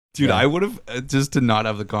Dude, Yeah. I would have just to not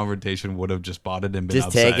have the confrontation. Would have just bought it and been Just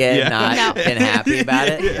upset. take it, Yeah. not been happy about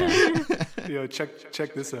it. Yeah. Yo, check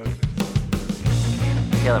this out.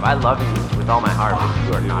 Caleb, I love you with all my heart, but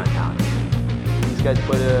you are not Italian. These guys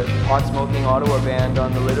put a pot smoking Ottawa band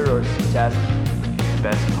on the litter or test.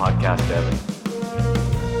 Best podcast ever.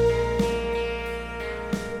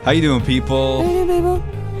 How you doing, people?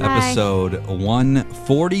 Hi. Episode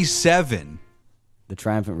 147. The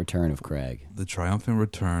triumphant return of Craig. The triumphant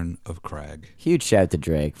return of Craig. Huge shout to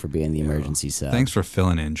Drake for being the emergency sub. Thanks for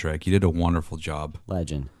filling in, Drake. You did a wonderful job.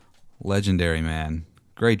 Legend. Legendary man.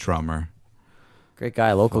 Great drummer. Great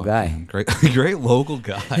guy, local guy. Great, great local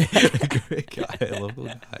guy. Great guy, local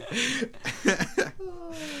guy.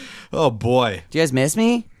 Oh boy. Do you guys miss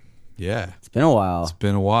me? Yeah. It's been a while. It's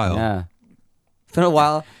been a while. Yeah. It's been a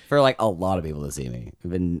while for like a lot of people to see me.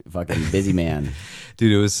 I've been fucking busy man.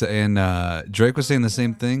 Dude, it was saying Drake was saying the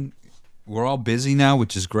same thing. We're all busy now,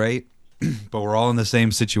 which is great, but we're all in the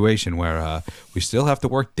same situation where we still have to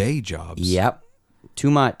work day jobs. Yep.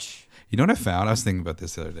 Too much. You know what I found? I was thinking about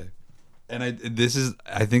this the other day. And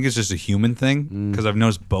I think it's just a human thing because I've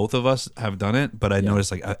noticed both of us have done it, but I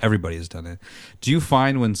noticed like everybody has done it. Do you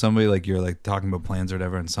find when somebody like you're like talking about plans or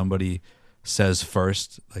whatever and somebody says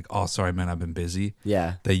first like, "Oh, sorry man, I've been busy."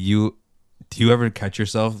 Yeah. Do you ever catch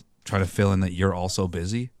yourself trying to fill in that you're also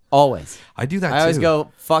busy? Always. I do that too. I always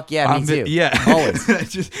go, fuck yeah, me too. Yeah. Always.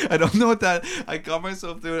 I don't know what that. I caught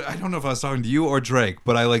myself doing. I don't know if I was talking to you or Drake,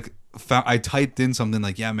 but I like I typed in something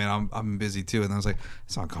like, "Yeah, man, I'm busy too," and I was like,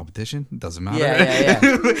 "It's not a competition. It doesn't matter." Yeah.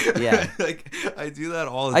 Yeah. Like I do that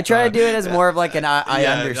all the time. I try to do it as more of like an I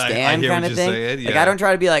Yeah, understand hear kind what of you're thing. saying, Like yeah. I don't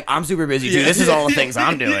try to be like, I'm super busy too. This is all the things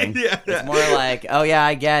I'm doing. Yeah. It's more like, oh yeah,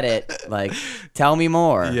 I get it. Like, tell me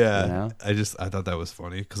more. Yeah, You know? I thought that was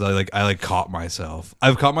funny because I caught myself.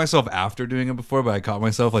 I've caught myself after doing it before, but I caught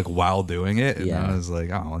myself like while doing it, and Yeah. I was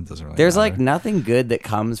like, oh, it doesn't really. There's matter. like nothing good that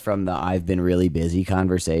comes from the I've been really busy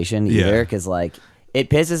conversation Yeah. either, because like it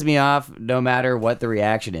pisses me off no matter what the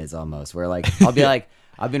reaction is almost. Where like I'll be like,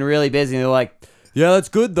 I've been really busy, and they're like, yeah, that's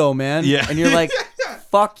good though, man. Yeah. And you're like,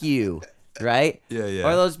 fuck you. Right? Yeah.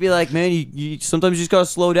 Or they'll just be like, man, you sometimes you just gotta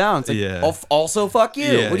slow down. It's like, Yeah. also fuck you.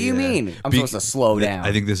 Yeah, What do you yeah. mean? I'm supposed to slow down.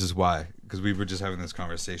 I think this is why, because we were just having this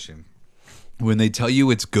conversation. When they tell you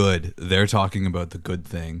it's good, they're talking about the good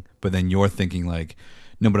thing, but then you're thinking like,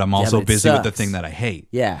 no, but I'm also but it busy with the sucks. thing that I hate.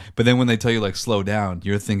 Yeah. But then when they tell you like slow down,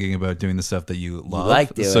 you're thinking about doing the stuff that you love.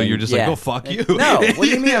 like doing. So you're just Yeah. like, oh, fuck you. No, what do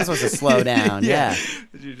you mean I'm supposed to slow down? Yeah.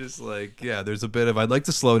 You're just like, yeah, there's a bit of, I'd like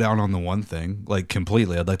to slow down on the one thing, like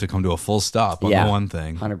completely. I'd like to come to a full stop on Yeah. the one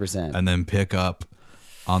thing. 100%. And then pick up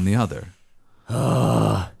on the other.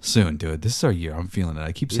 Soon, dude. This is our year. I'm feeling it.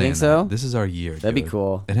 I keep You saying think so? that. This is our year. That'd be dude.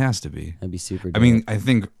 cool. It has to be. That'd be super I dope. mean, I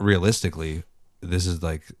think realistically, this is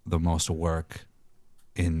like the most work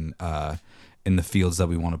in the fields that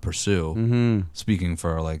we want to pursue. Mm-hmm. Speaking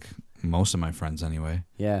for like most of my friends, anyway,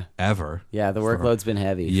 yeah. ever. Yeah, the workload's been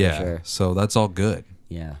heavy Yeah. for sure. So that's all good,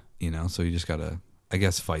 Yeah. you know. So you just gotta, I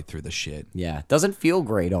guess, fight through the shit. Yeah. Doesn't feel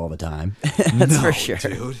great all the time. That's for sure.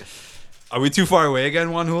 dude. Are we too far away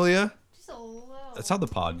again, Juan Julia? Just a little. That's how the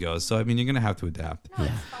pod goes. So I mean, you're gonna have to adapt. No,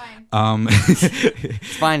 it's fine.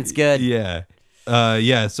 It's fine, it's good. Yeah.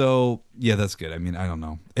 Yeah. So yeah, that's good. I mean, I don't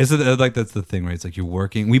know. Is it like that's the thing, right? It's like you're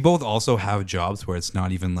working. We both also have jobs where it's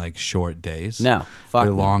not even like short days. No, fuck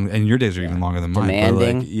They're no. long, and your days are even longer than mine. but,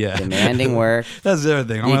 Demanding. like, yeah. Demanding work. That's the other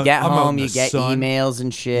thing. You get I'm out in home, the you get sun. emails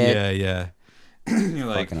and shit. Yeah, yeah. You're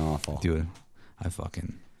like, Fucking awful. dude. I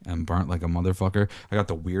fucking am burnt like a motherfucker. I got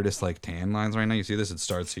the weirdest like tan lines right now. You see this? It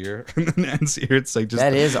starts here and then ends here. It's like just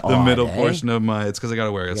That is the odd, middle eh? portion of my. It's because I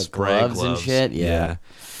gotta wear a got spray gloves and shit? Yeah.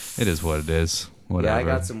 It is what it is. Whatever. Yeah, I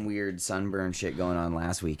got some weird sunburn shit going on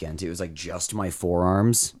last weekend too. It was like just my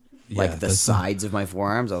forearms. Like the that's- sides of my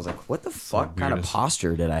forearms. I was like, what the fuck kind of weirdest-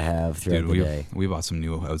 posture did I have throughout Dude, the day? we bought some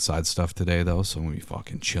new outside stuff today though, so we'll be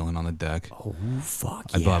fucking chilling on the deck. Oh,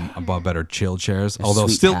 fuck I yeah. bought better chill chairs, A although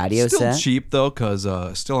sweet still patio set? cheap though, cause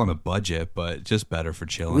still on a budget, but just better for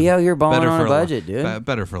chilling. We out here balling Better on a for budget, dude.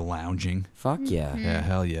 Better for lounging. Fuck yeah. Yeah,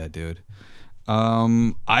 hell yeah, dude.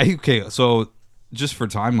 So just for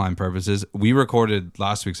timeline purposes, we recorded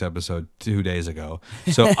last week's episode 2 days ago.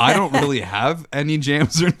 So I don't really have any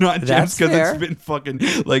jams or not jams That's because fair. it's been fucking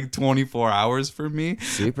like 24 hours for me.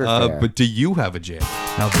 Super fair. But do you have a jam?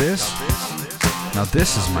 Now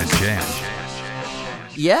this is my jam.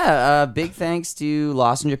 Yeah, big thanks to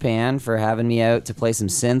Lost in Japan for having me out to play some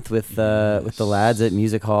synth with the lads at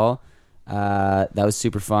Music Hall. That was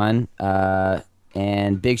super fun.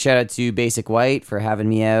 And big shout out to Basic White for having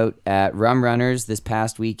me out at Rum Runners this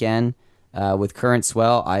past weekend. With Current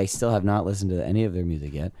Swell, I still have not listened to any of their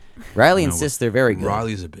music yet. Riley insists they're very good.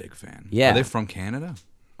 Riley's a big fan. Yeah. Are they from Canada?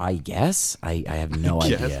 I guess. I have no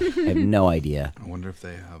idea. I have no idea. I wonder if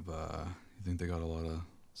they have. You think they got a lot of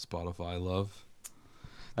Spotify love?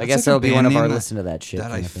 I That's guess like a that'll be one band of our name listen to that shit. That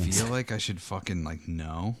I kind of things. feel like I should fucking like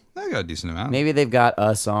know. I got a decent amount. Maybe they've got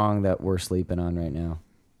a song that we're sleeping on right now.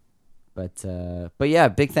 But yeah,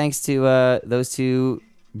 big thanks to those two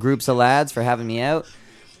groups of lads for having me out.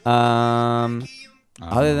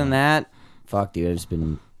 Other than that, fuck, dude, I've just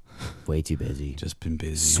been way too busy. Just been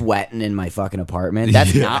busy. Sweating in my fucking apartment.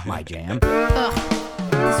 That's not my jam. Ugh,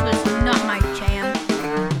 this was not my jam.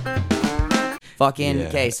 Fucking Yeah.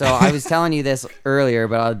 okay. So I was telling you this earlier,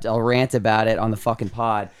 but I'll rant about it on the fucking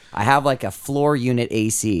pod. I have like a floor unit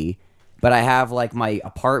AC, but I have like my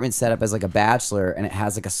apartment set up as like a bachelor, and it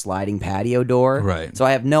has like a sliding patio door. Right. So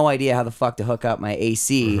I have no idea how the fuck to hook up my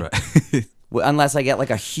AC. Right. Unless I get like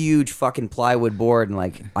a huge fucking plywood board and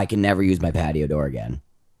like I can never use my patio door again.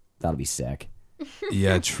 That'll be sick.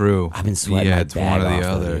 Yeah, true. I've been sweating Yeah, my it's bag one or the off, though,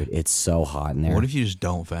 other. dude. It's so hot in there. What if you just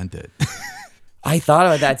don't vent it? I thought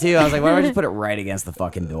about that too. I was like, why don't I just put it right against the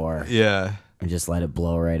fucking door Yeah. and just let it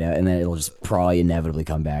blow right out, and then it'll just probably inevitably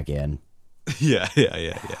come back in. Yeah.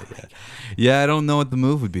 Yeah, I don't know what the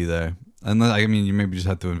move would be there. Unless, I mean, you maybe just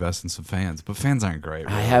have to invest in some fans, but fans aren't great.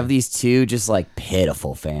 I really. have these two just like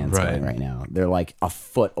pitiful fans Right. going right now. They're like a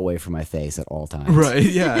foot away from my face at all times. Right,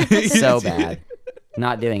 yeah. So bad.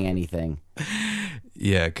 Not doing anything.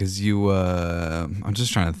 Yeah, because you, I'm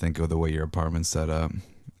just trying to think of the way your apartment's set up.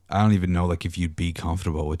 I don't even know, like, if you'd be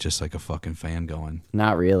comfortable with just, like, a fucking fan going.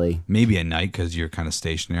 Not really. Maybe at night because you're kind of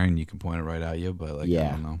stationary and you can point it right at you, but, like, I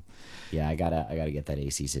Yeah. don't know. Yeah, I gotta get that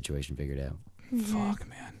AC situation figured out. Fuck,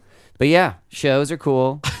 man. But yeah, shows are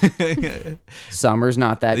cool. Summer's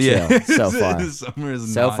not that chill so far. Summer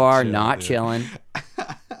is So not far, chill, not dude. chilling.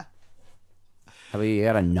 How about you?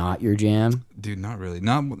 Got a not your jam? Dude, not really.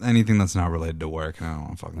 Not anything that's not related to work. And I don't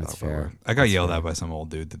want to fucking That's talk about fair. work. I got yelled at by some old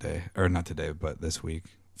dude today, or not today, but this week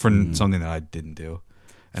for something that I didn't do.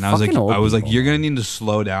 And I was Fucking old like, people, you're gonna need to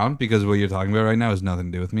slow down because what you're talking about right now has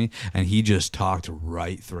nothing to do with me. And he just talked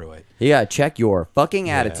right through it. You gotta check your fucking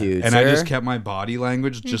Yeah. attitude, And sir. I just kept my body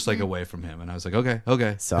language just like away from him. And I was like, okay.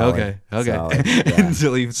 Solid. Solid. Yeah.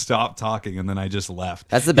 Until he stopped talking, and then I just left.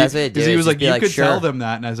 That's the best way to do Because it, he was just like, be you like, could tell sure. them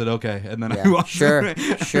that. And I said, okay. And then Yeah. I walked Sure. away.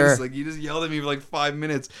 Sure. It's like, you just yelled at me for like 5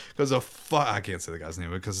 minutes because of I can't say the guy's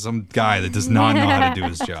name, because some guy that does not know how to do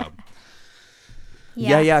his job.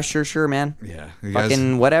 Yeah, sure, man. Yeah. You guys-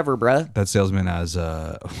 Fucking whatever, bruh. that salesman has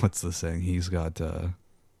what's the saying? He's got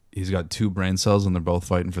 2 brain cells and they're both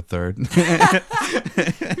fighting for third.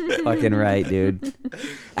 Fucking right, dude.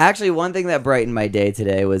 Actually, one thing that brightened my day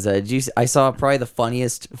today was I saw probably the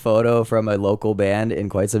funniest photo from a local band in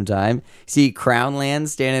quite some time. See Crownland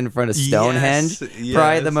standing in front of Stonehenge. Yes,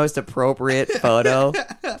 Probably yes. the most appropriate photo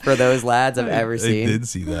for those lads I've ever I seen. did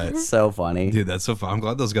see that. So funny. Dude, that's so fun. I'm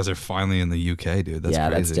glad those guys are finally in the UK, dude. That's Yeah,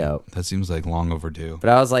 that's crazy. dope. That seems like long overdue. But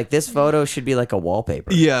I was like, this photo should be like a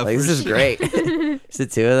wallpaper. Yeah, like, for this is sure. great. It's the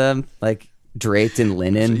two of them, like draped in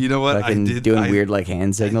linen. You know what? I fucking did- doing I- weird like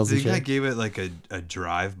hand signals I and think I shit. gave it like a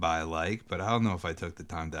drive-by like, but I don't know if I took the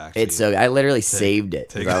time to actually. It's so I literally saved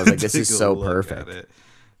it because I was like, this take is a so look at perfect. it.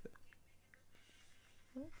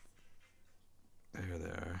 There they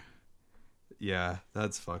are. Yeah,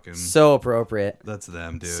 that's fucking. So appropriate. That's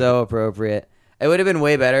them, dude. So appropriate. It would have been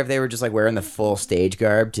way better if they were just like wearing the full stage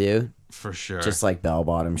garb too. for sure. Just like bell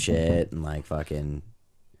bottom shit and like fucking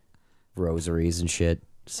rosaries and shit.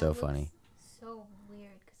 So funny. So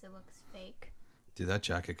weird because it looks fake. Dude, that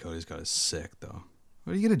jacket Cody's got is sick though.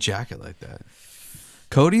 Where do you get a jacket like that?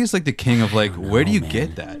 Cody is like the king of like, where do you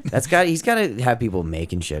get that? He's gotta have people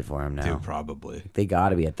making shit for him now. Dude, probably. They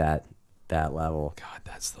gotta be at that level. God,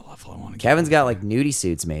 that's the level I want to get. Kevin's got like nudie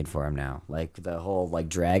suits made for him now. Like the whole like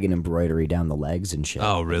dragon embroidery down the legs and shit.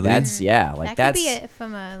 Oh, really? That's That like could that's be it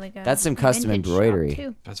from a like a that's some custom vintage shop, embroidery.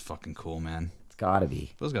 too. That's fucking cool, man. it's gotta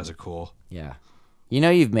be. Those guys are cool. Yeah. You know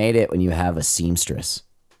you've made it when you have a seamstress.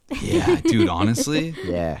 Yeah, dude, honestly.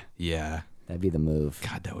 Yeah. Yeah. That'd be the move.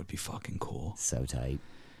 God, that would be fucking cool. So tight.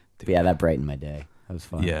 But yeah, that brightened my day. That was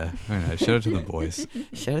fun. Yeah. All right, shout out to the boys.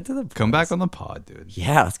 Shout out to the Come back on the pod, dude.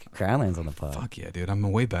 Yeah, let's get Crownlands on the pod. Fuck yeah, dude. I'm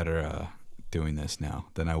way better doing this now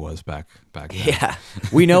than I was back then. Yeah.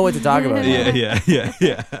 We know what to talk about. now.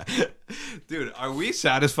 Yeah. Dude, are we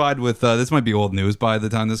satisfied with this? Might be old news by the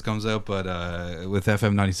time this comes out, but with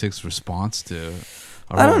FM 96's response to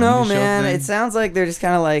our I don't old know, indie show man. thing? It sounds like they're just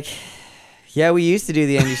kind of like, Yeah, we used to do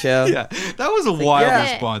the indie show. Yeah, that was a wild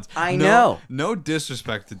yeah, response. I know. No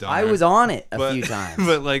disrespect to Donner. I was on it a few times.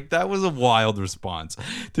 But like that was a wild response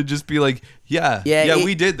to just be like, yeah, Yeah,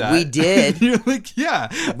 we did that. we did. You're like, yeah,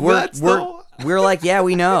 We're like, yeah,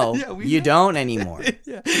 we know. Yeah, we you know. don't anymore.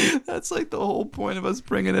 yeah, that's like the whole point of us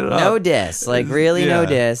bringing it up. No diss, like really no Yeah,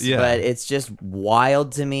 diss. yeah. But it's just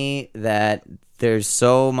wild to me that there's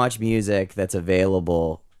so much music that's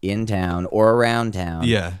available in town or around town.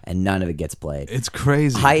 Yeah. and none of it gets played. It's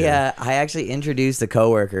crazy. dude. I actually introduced a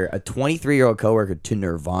 23-year-old coworker to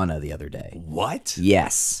Nirvana the other day. What?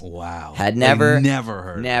 Yes. Wow. Had never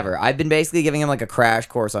heard. Never. I've been basically giving him like a crash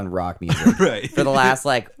course on rock music Right. for the last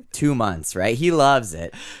like 2 months, right? He loves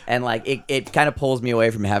it. And like it kind of pulls me away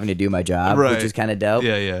from having to do my job, Right. which is kind of dope.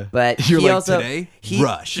 Yeah, yeah. But You're he like, also today? he,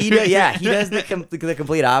 Rush. He does the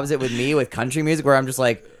complete opposite with me with country music where I'm just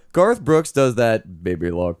like Garth Brooks does that,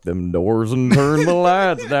 baby, lock them doors and turn the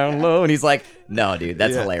lights down low. And he's like, no, dude,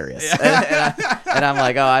 that's hilarious. And I'm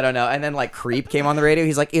like, oh, I don't know. And then like Creep came on the radio.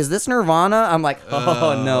 He's like, is this Nirvana? I'm like,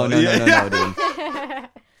 oh, no, dude.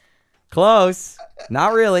 Close.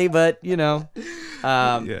 Not really, but you know.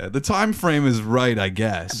 Yeah, the time frame is right, I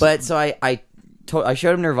guess. But so I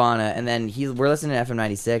showed him Nirvana, and then we're listening to FM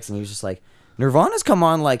 96, and he was just like, Nirvana's come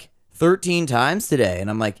on like 13 times today, and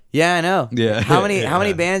I'm like, yeah, I know. Yeah. How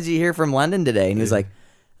many bands do you hear from London today? And he was like,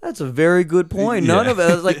 that's a very good point. None of it.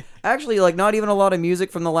 I was like, actually, like not even a lot of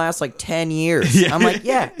music from the last like 10 years. Yeah. I'm like,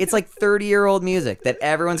 yeah, it's like 30-year-old music that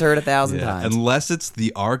everyone's heard 1,000 times. Unless it's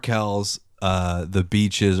the Arkells, the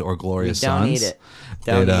Beaches, or Glorious We don't Sons. need it.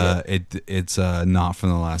 Don't need it. It's not from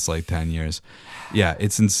the last like 10 years. Yeah,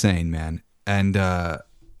 it's insane, man. And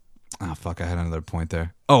fuck, I had another point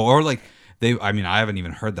there. Oh, or like I haven't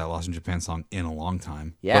even heard that Lost in Japan song in a long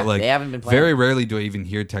time. Yeah, but, like, they haven't been playing very it. rarely do I even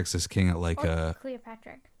hear Texas King at like Or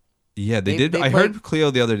Cleopatra. yeah, they They- did. they I played- heard Cleo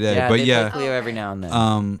the other day, Yeah, but they yeah, play Cleo every now and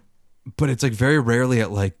then. but it's like very rarely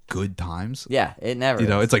at like good times. Yeah, it never. You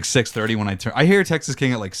know, is. it's like 6:30 when I hear Texas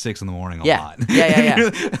King at like 6 in the morning a yeah. lot. yeah.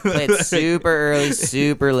 Played super early,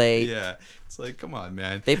 super late. Yeah, it's like, come on,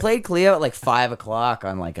 man. They played Cleo at like 5 o'clock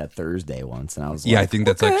on like a Thursday once, and I was like, Yeah, I think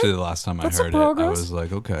that's okay, actually the last time I that's some heard it. I progress. was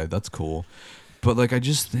like, okay, that's cool. But like, I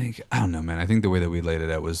just think, I don't know, man. I think the way that we laid it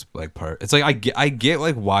out was like it's like I get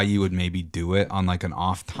like why you would maybe do it on like an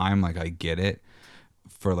off time. Like I get it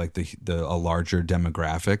for like a larger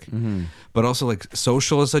demographic, Mm-hmm. but also like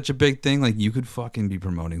social is such a big thing. Like you could fucking be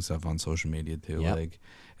promoting stuff on social media too. Yep. Like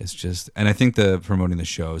it's just, and I think the promoting the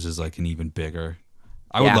shows is like an even bigger.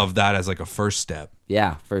 I would Yeah. love that as like a first step.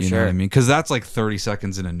 Yeah, for You sure. know what I mean? Because that's like 30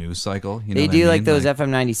 seconds in a news cycle. You know They what do I like mean? those FM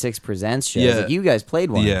 96 Presents shows. Yeah. Like you guys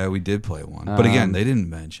played one. Yeah, we did play one, but again, they didn't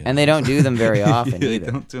mention. And they don't do them very often They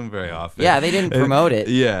either. don't do them very often. Yeah, they didn't promote it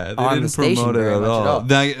Yeah, they on didn't the station promote it very at much all.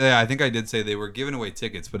 at all. Yeah, I think I did say they were giving away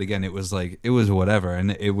tickets, but again, it was like it was whatever,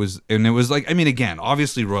 and it was like, I mean, again,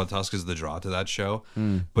 obviously Royal Tusk is the draw to that show,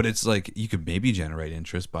 but it's like you could maybe generate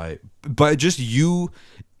interest by just you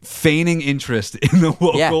feigning interest in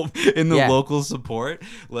the local support.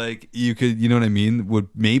 Like you could, you know what I mean?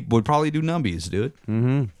 Would probably do numbies, dude.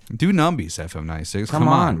 Mm-hmm. Do numbies, FM 96. Come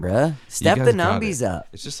on, bruh. You Step guys the got numbies it. up.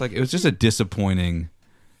 It's just like it was just a disappointing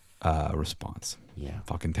response. Yeah.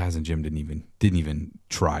 Fucking Taz and Jim didn't even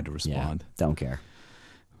try to Yeah, respond. don't care.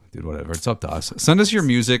 Dude, whatever. It's up to us. Send us your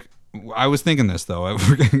music. I was thinking this though.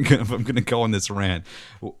 If I'm gonna go on this rant,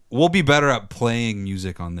 we'll be better at playing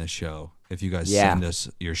music on this show if you guys Yeah. send us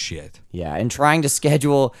your shit. Yeah, and trying to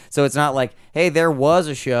schedule so it's not like, hey, there was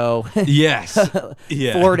a show Yes.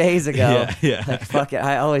 Yeah. 4 days ago. Yeah. Like, fuck it.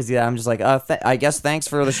 I always do that. I'm just like, I guess thanks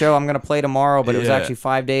for the show I'm going to play tomorrow, but it was Yeah. actually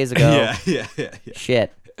 5 days ago. Yeah.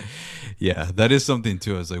 Shit. Yeah. That is something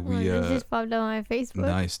too. It's like Well, we this just popped on my Facebook.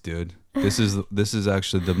 nice, dude. This is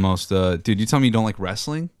actually the most dude, you tell me you don't like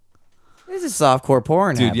wrestling? This is softcore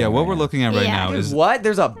porn. Dude, yeah, happening what right we're now. looking at right Yeah. now is What?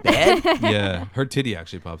 There's a bed? yeah, her titty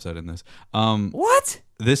actually pops out in this. What?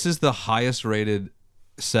 This is the highest rated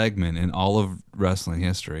segment in all of wrestling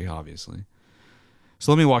history, obviously.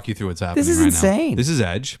 So let me walk you through what's happening is right insane. now. This is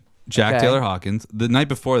Edge, Jack Okay. Taylor Hawkins. The night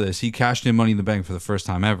before this, he cashed in Money in the Bank for the first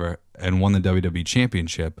time ever and won the WWE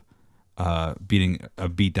Championship,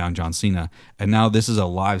 beat down John Cena. And now this is a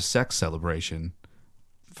live sex celebration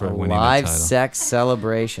for A winning live the title. sex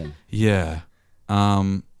celebration. Yeah.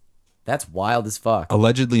 That's wild as fuck.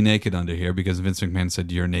 Allegedly naked under here because Vince McMahon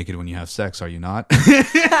said, "You're naked when you have sex, are you not?"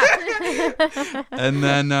 And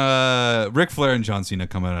then Ric Flair and John Cena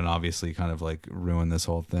come out and obviously kind of like ruin this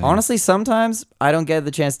whole thing. Honestly, sometimes I don't get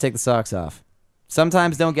the chance to take the socks off.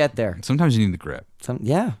 Sometimes don't get there. Sometimes you need the grip.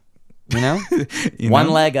 Yeah. You know? You One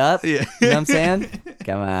know? leg up. Yeah. You know what I'm saying?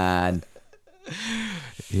 Come on.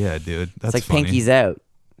 Yeah, dude. That's It's like funny. pinkies out.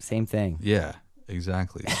 Same thing. Yeah,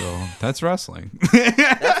 exactly. So that's wrestling.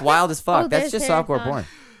 That's wild as fuck. Oh, That's there's just Harry softcore Potter. porn.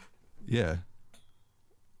 Yeah.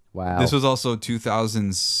 Wow. This was also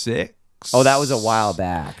 2006. Oh, that was a while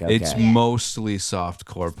back. Okay. It's mostly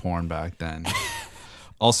softcore porn back then.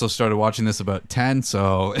 Also started watching this about 10,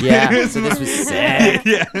 so yeah. So this was sick.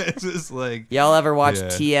 yeah, it's just like Y'all ever watch Yeah.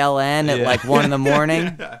 TLN at Yeah. like 1 in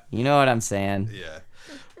the? You know what I'm saying? yeah.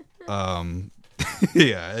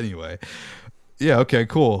 Yeah, anyway. Yeah, okay,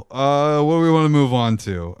 cool. What do we want to move on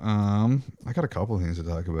to? I got a couple of things to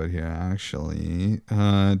talk about here, actually.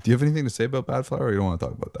 Do you have anything to say about Bad Flower, or you don't want to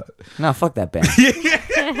talk about that? No, fuck that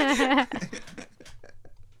band.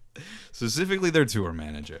 Specifically their tour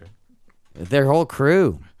manager. Their whole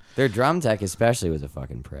crew, their drum tech especially, was a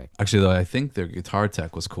fucking prick. Actually, though, I think their guitar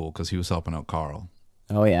tech was cool because he was helping out Carl.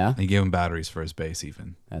 Oh yeah, He gave him batteries for his bass,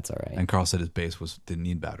 even. that's all right. And Carl said his bass didn't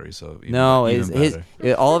need batteries, so even, No, even his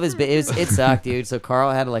better. all of his it sucked, dude. So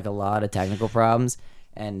Carl had like a lot of technical problems,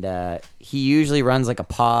 and he usually runs like a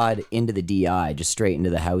pod into the DI, just straight into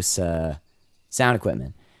the house sound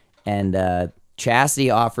equipment. And Chastity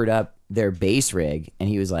offered up their bass rig, and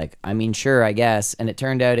he was like, "I mean, sure, I guess." And it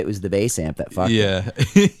turned out it was the bass amp that fucked him.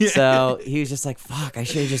 Yeah. So he was just like, "Fuck, I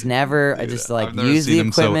should have just never." I just like I've never used seen the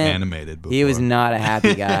him so equipment. animated He was before. not a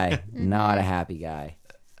happy guy. Not a happy guy.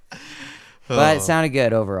 But it sounded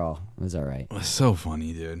good overall. It was all right. It was so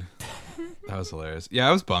funny, dude. That was hilarious. Yeah,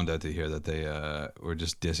 I was bummed out to hear that they were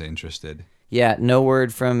just disinterested. Yeah, no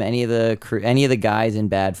word from any of the crew, any of the guys in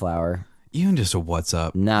Bad Flower. Even just a what's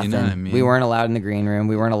up. Nothing. You know what I mean? We weren't allowed in the green room.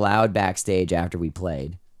 We weren't allowed backstage after we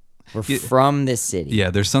played. We're from this city.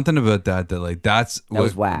 Yeah, there's something about that like that's That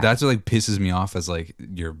was whack. That's what like pisses me off as like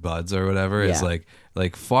your buds or whatever. Is Yeah.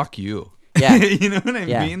 like fuck you. Yeah. You know what I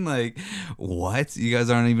Yeah. mean? Like, what? You guys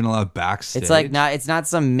aren't even allowed backstage. It's like it's not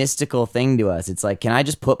some mystical thing to us. It's like, can I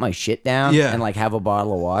just put my shit down Yeah. and like have a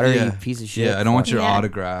bottle of water? Yeah. You piece of shit. Yeah, I don't want your Yeah.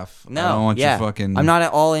 autograph. No, I don't want yeah. your fucking. I'm not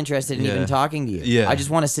at all interested in Yeah. even talking to you. Yeah. I just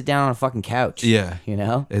want to sit down on a fucking couch. Yeah. You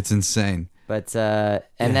know? It's insane. But and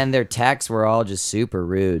then their texts were all just super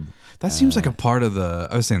rude. That seems like a part of the.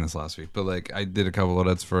 I was saying this last week, but like I did a couple of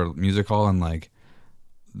edits for music hall, and like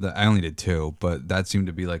I only did 2, but that seemed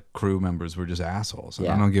to be like crew members were just assholes. And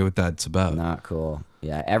Yeah. I don't get what that's about. Not cool.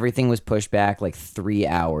 Yeah, everything was pushed back like 3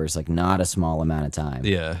 hours, like not a small amount of time.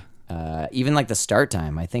 Yeah. Even like the start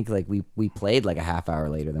time, I think like we played like a half hour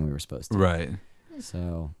later than we were supposed to. Right.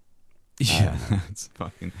 So Yeah, it's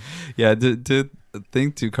fucking. Yeah, to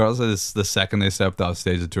think too. Carl said this the second they stepped off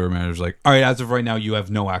stage, the tour manager's like, "All right, as of right now, you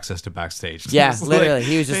have no access to backstage." Yeah, It's literally.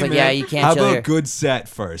 He was just "Hey, like, yeah, man, you can't How chill about here." good set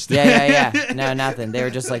first? yeah. No, nothing. They were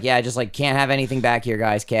just like, yeah, just like can't have anything back here,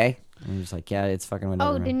 guys. Okay. And you're just like, yeah, it's fucking whatever.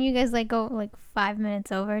 Oh, man. didn't you guys like go like 5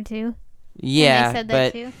 minutes over too? Yeah, said but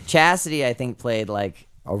that too? Chastity, I think, played like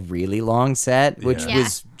a really long set, which Yeah.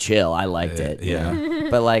 was chill. I liked it. You yeah. know?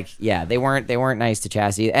 But like, yeah, they weren't nice to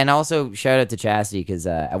Chastity. And also, shout out to Chastity because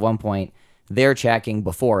at one point they're checking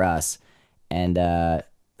before us, and the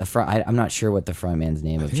front. I'm not sure what the front man's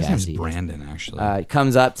name I of think his name's Chastity is. Brandon, actually.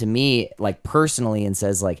 Comes up to me like personally and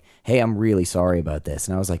says like, "Hey, I'm really sorry about this."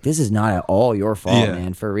 And I was like, "This is not at all your fault, Yeah.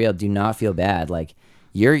 man. For real, do not feel bad. Like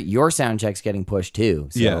your sound check's getting pushed too.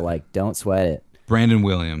 So Yeah. like, don't sweat it." Brandon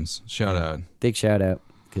Williams, shout out. Big shout out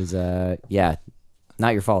because yeah,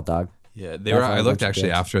 not your fault, dog. Yeah, they were. Definitely I a looked bunch of actually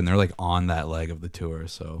dicks. after, and they're like on that leg of the tour.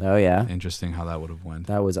 So Oh yeah, interesting how that would have went.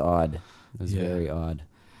 that was odd. It was Yeah. very odd.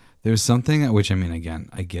 There's something which I mean, again,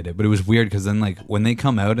 I get it, but it was weird because then like when they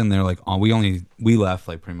come out and they're like, "Oh, we left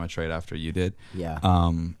like pretty much right after you did." Yeah,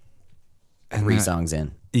 And 3 that- songs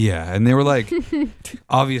in. Yeah, and they were like,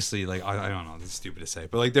 obviously, like I don't know, it's stupid to say,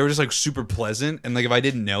 but like they were just like super pleasant, and like if I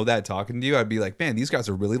didn't know that talking to you, I'd be like, man, these guys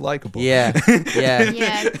are really likable. Yeah, yeah.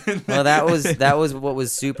 Yeah. Well, that was what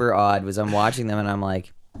was super odd was I'm watching them and I'm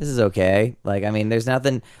like, this is okay. Like, I mean, there's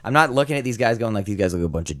nothing. I'm not looking at these guys going like these guys look a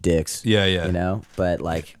bunch of dicks. Yeah, yeah. You know, but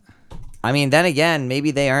like, I mean, then again,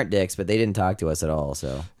 maybe they aren't dicks, but they didn't talk to us at all.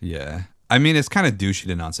 So Yeah. I mean, it's kind of douchey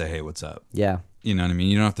to not say, hey, what's up? yeah, You know what I mean?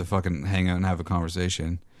 You don't have to fucking hang out and have a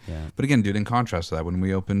conversation. yeah. But again, dude, in contrast to that, when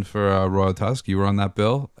we opened for Royal Tusk, you were on that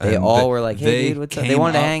bill. They and all were like, "Hey, dude, what's up?" They came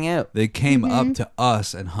wanted to up- hang out. They came up to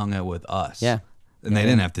us and hung out with us. Yeah. And they Yeah.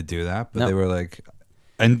 didn't have to do that, but No. they were like,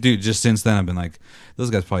 and dude, just since then, I've been like,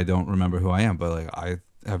 those guys probably don't remember who I am, but like, I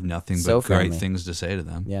have nothing but So great friendly. things to say to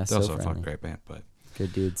them. Yeah, They're so also a friendly. fucking great band, but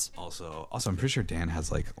Good dudes. also, I'm pretty sure Dan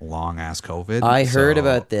has like long ass COVID. I heard so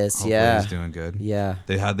about this, hopefully yeah. he's doing good. Yeah.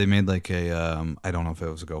 They made like a I don't know if it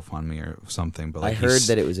was a GoFundMe or something, but like I heard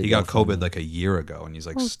that it was a he got GoFundMe. COVID like a year ago, and he's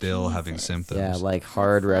like Oh, still having Jesus. symptoms. Yeah, like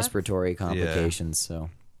hard That sucks. respiratory complications. So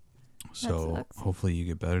so sucks. hopefully you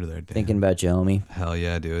get better there, Dan. thinking about you, homie. Hell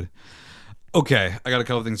yeah, dude. Okay, I got a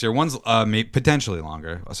couple things here. One's potentially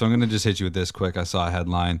longer, so I'm gonna just hit you with this quick. I saw a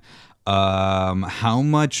headline. How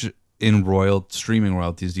much in streaming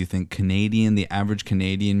royalties do you think the average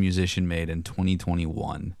Canadian musician made in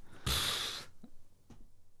 2021?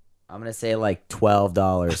 I'm gonna say like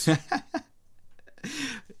 $12.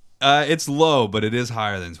 It's low, but it is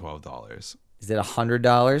higher than $12. Is it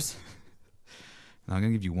 $100? Now I'm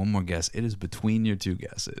gonna give you one more guess. It is between your two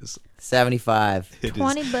guesses. 75. It is-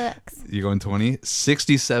 $20. You're going 20?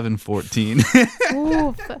 67.14.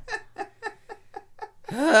 Oof.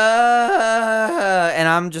 And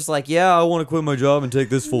I'm just like, yeah, I want to quit my job and take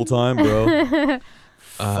this full time, bro.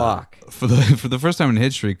 Fuck. For the first time in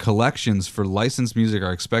history, collections for licensed music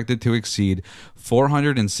are expected to exceed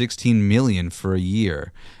 $416 million for a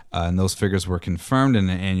year. And those figures were confirmed in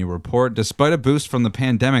an annual report. Despite a boost from the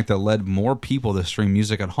pandemic that led more people to stream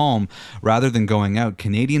music at home rather than going out,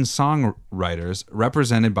 Canadian songwriters,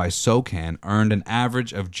 represented by SOCAN, earned an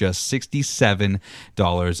average of just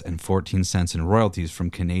 $67.14 in royalties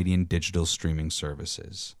from Canadian digital streaming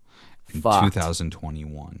services in Fucked.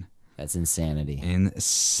 2021. That's insanity.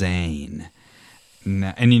 Insane.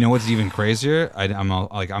 And you know what's even crazier? I'm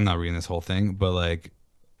not reading this whole thing, but like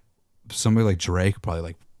somebody like Drake probably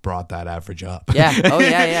like brought that average up. Yeah. Oh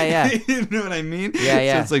yeah. You know what I mean?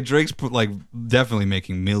 Yeah. So it's like Drake's like definitely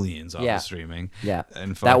making millions off Yeah. of streaming. Yeah.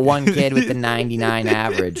 And That one kid with the 99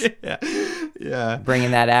 average, Yeah. bringing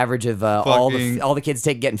that average of all Fucking- the kids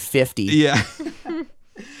getting 50. Yeah.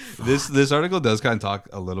 This article does kind of talk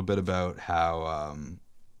a little bit about how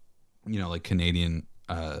like Canadian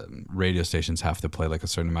radio stations have to play like a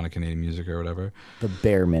certain amount of Canadian music or whatever. The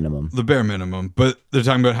bare minimum. The bare minimum, but they're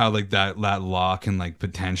talking about how like that law can like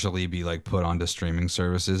potentially be like put onto streaming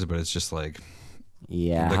services, but it's just like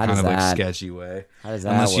Yeah. the How kind does of like that? sketchy way. How does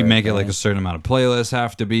that Unless you work, make it like man? a certain amount of playlists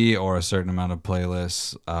have to be, or a certain amount of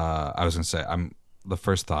playlists. I was gonna say the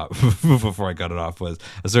first thought before I cut it off was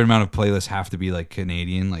a certain amount of playlists have to be like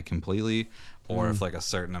Canadian, like completely, or if like a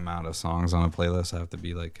certain amount of songs on a playlist have to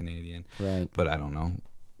be like Canadian. Right. But I don't know.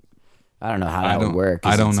 I don't know how that would work.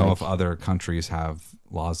 'cause I don't it's know like- if other countries have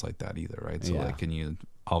laws like that either, right? So Yeah. like, can you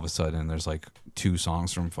all of a sudden there's like 2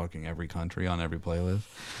 songs from fucking every country on every playlist?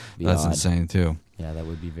 Be That's odd. insane too. Yeah, that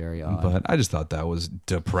would be very odd. But I just thought that was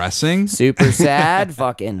depressing. Super sad.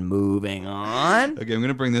 Fucking moving on. Okay, I'm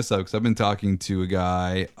gonna bring this up because I've been talking to a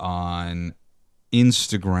guy on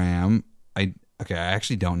Instagram. I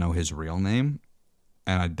actually don't know his real name,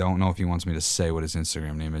 and I don't know if he wants me to say what his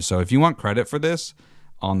Instagram name is. So if you want credit for this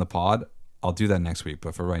on the pod, I'll do that next week.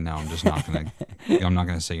 But for right now, I'm just not gonna. I'm not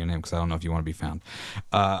gonna say your name because I don't know if you want to be found.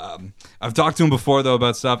 I've talked to him before though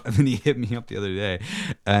about stuff, and then he hit me up the other day,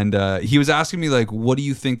 and he was asking me like, "What do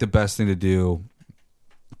you think the best thing to do?"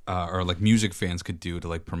 Or like music fans could do to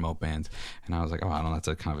like promote bands, and I was like, oh, I don't know, that's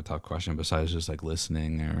a kind of a tough question besides just like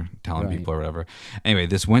listening or telling Right. people or whatever. Anyway,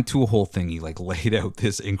 this went to a whole thing. He like laid out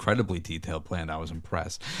this incredibly detailed plan. I was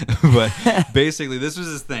impressed. But basically this was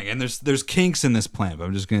his thing, and there's kinks in this plan, but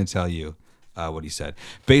I'm just gonna tell you what he said.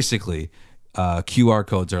 Basically, QR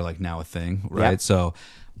codes are like now a thing, right? Yep. So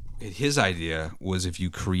his idea was if you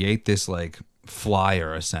create this like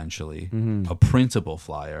flyer, essentially a printable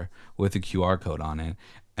flyer with a QR code on it,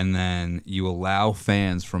 and then you allow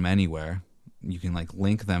fans from anywhere, you can like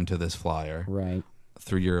link them to this flyer Right.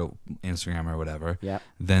 through your Instagram or whatever. Yep.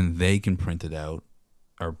 Then they can print it out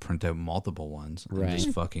or print out multiple ones and Right.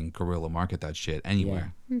 just fucking guerrilla market that shit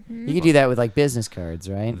anywhere. You could do that with like business cards,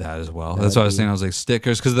 right? That as well. That That's what I would was be- saying. I was like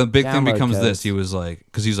stickers, because the big thing Download becomes codes. this. He was like,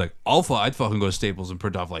 because he's like, I'd fucking go to Staples and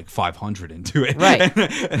print off like 500 into it. Right.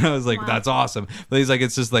 And I was like, Wow. that's awesome. But he's like,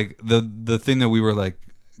 it's just like the thing that we were like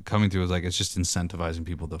coming to was like, it's just incentivizing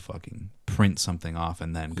people to fucking print something off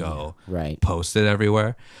and then go Right. post it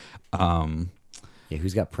everywhere. Yeah,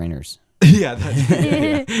 who's got printers? Yeah,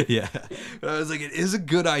 yeah. But I was like, it is a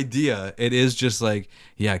good idea. It is just like,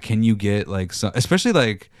 yeah, can you get like some, especially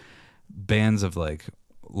like bands of like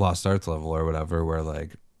Lost Arts level or whatever, where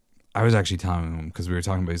like I was actually telling him, because we were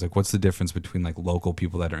talking about, he's like, what's the difference between like local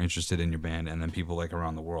people that are interested in your band and then people like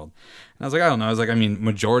around the world? And I was like, I don't know. I was like, I mean,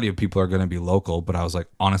 majority of people are going to be local, but I was like,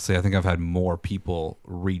 honestly, I think I've had more people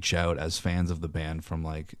reach out as fans of the band from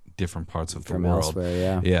like different parts of the From world. elsewhere,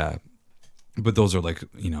 yeah. Yeah. But those are like,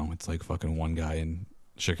 it's like fucking one guy in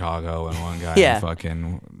Chicago and one guy Yeah. in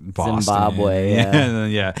fucking Boston. Zimbabwe,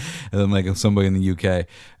 yeah. And then like somebody in the UK.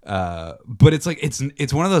 But it's like,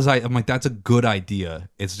 it's one of those, I'm like, that's a good idea.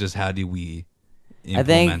 It's just, how do we I implement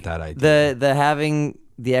think that idea? the having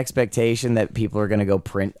the expectation that people are gonna go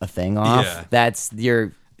print a thing off. Yeah. That's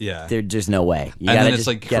your. Yeah. There's just no way. You And then gotta it's just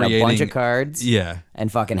like get a bunch creating- of cards. Yeah.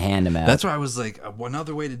 And fucking hand them out. That's why I was like, one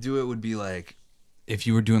other way to do it would be like, if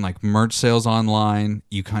you were doing like merch sales online,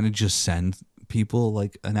 you kind of just send people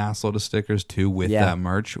like an assload of stickers too with that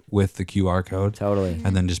merch with the QR code. Totally.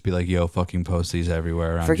 And then just be like, yo, fucking post these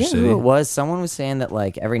everywhere around Forget your city. who it was. Someone was saying that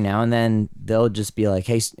like every now and then they'll just be like,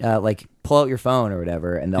 hey, like pull out your phone or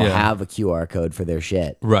whatever, and they'll have a QR code for their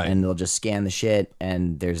shit. Right. And they'll just scan the shit,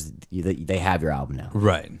 and they have your album now.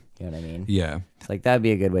 Right. You know what I mean? Yeah. It's like that'd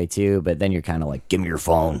be a good way too, but then you're kind of like, give me your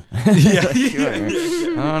phone. Sure.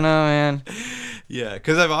 I don't know, man. Yeah,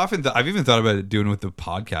 because I've even thought about it doing with the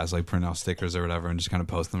podcast, like print out stickers or whatever, and just kind of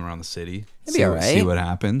post them around the city. That'd be all right. See what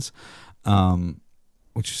happens.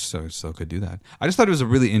 Which so could do that. I just thought it was a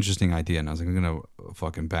really interesting idea, and I was like, I'm gonna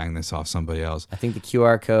fucking bang this off somebody else. I think the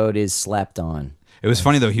QR code is slept on. It was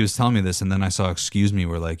funny though. He was telling me this, and then I saw "Excuse Me."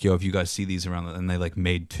 We're like, "Yo, if you guys see these around," and they like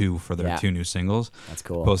made 2 for their 2 new singles. That's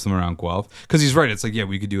cool. Post them around Guelph, because he's right. It's like, yeah,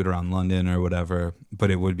 we could do it around London or whatever,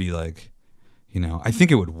 but it would be like, I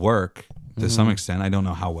think it would work to some extent. I don't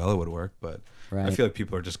know how well it would work, but I feel like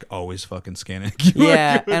people are just always fucking scanning.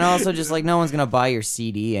 Yeah, and also just like no one's gonna buy your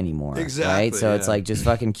CD anymore. Exactly. Right? So it's like just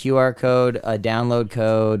fucking QR code, a download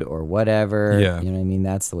code, or whatever. Yeah. You know what I mean?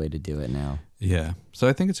 That's the way to do it now. Yeah. So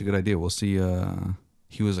I think it's a good idea. We'll see.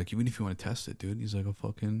 He was like, even if you want to test it, dude. He's like, "Oh,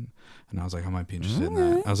 fucking," and I was like, I might be interested in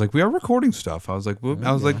that. I was like, we are recording stuff. I was like,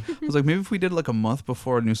 maybe if we did like a month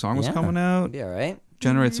before a new song was coming out, Yeah, right?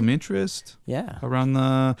 generate some interest. Yeah. Around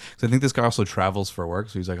the, because I think this guy also travels for work.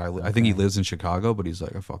 So he's like, I think he lives in Chicago, but he's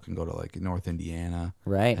like, I fucking go to like North Indiana,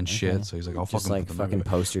 Right. and shit. So he's like, I'll Just fucking like put them fucking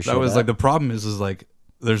everywhere. poster shit. That was up. like the problem is like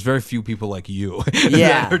there's very few people like you.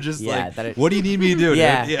 Yeah, that are just yeah, like, that are- what do you need me to do?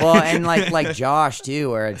 Yeah. dude? Well, and like Josh too,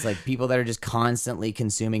 where it's like people that are just constantly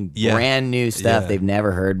consuming brand new stuff Yeah. they've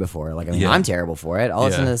never heard before. Like, I mean, Yeah. I'm terrible for it. I'll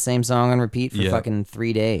listen Yeah. to the same song on repeat for Yeah. fucking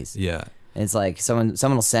 3 days. Yeah. And it's like someone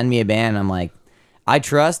will send me a band, and I'm like, I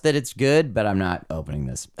trust that it's good, but I'm not opening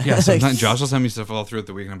this. Yeah, sometimes Josh will send me stuff all through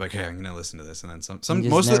the week, and I'm like, "Hey, I'm gonna listen to this." And then some You just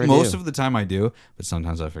most never do. of the time I do, but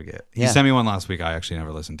sometimes I forget. He Yeah. sent me one last week. I actually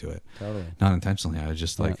never listened to it. Totally. Not intentionally. I was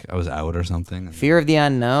just like I was out or something. and- Fear of the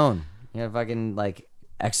unknown. You know, fucking like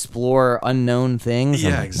explore unknown things.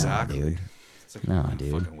 I'm Yeah, like, exactly. Nah, dude. It's like, No, I'm gonna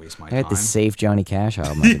dude. fucking waste my I time. got this safe Johnny Cash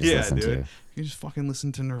album I could just Yeah, listen dude. to. You just fucking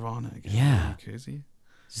listen to Nirvana again. Yeah. Are you crazy.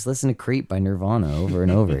 Just listen to Creep by Nirvana over and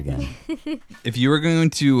over again. If you were going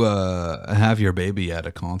to have your baby at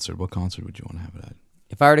a concert, what concert would you want to have it at?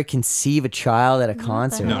 If I were to conceive a child at a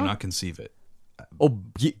concert, No, not conceive it.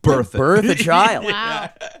 birth a child. Wow.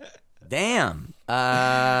 Damn.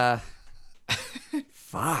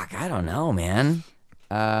 Fuck, I don't know, man.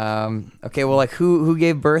 Okay, well, like who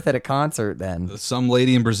gave birth at a concert then? Some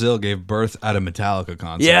lady in Brazil gave birth at a Metallica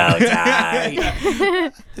concert. Yeah,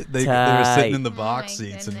 tight. they were Tight. sitting in the box my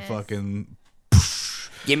seats and goodness. fucking.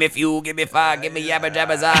 Give me fuel, give me fire, give me yabba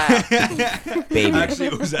jabba za. Baby. Actually,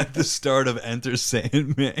 it was at the start of Enter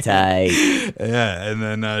Sandman. Tight. Yeah, and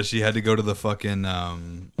then she had to go to the fucking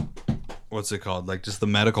what's it called? Like just the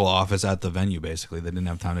medical office at the venue. Basically, they didn't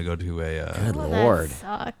have time to go to a. Good Well, lord. That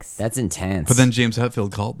sucks. That's intense. But then James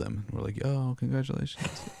Hetfield called them. We're like, "Yo, congratulations!"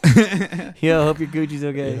 yo, hope your Gucci's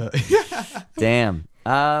okay. Damn.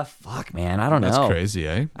 Fuck, man. I don't know. That's crazy,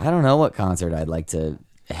 eh? I don't know what concert I'd like to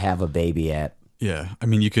have a baby at. Yeah, I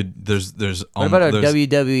mean, you could. There's. What about a there's-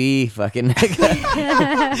 WWE fucking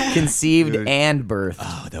conceived Dude. and birthed?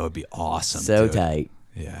 Oh, that would be awesome. So dude. tight.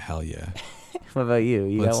 Yeah, hell yeah. What about you?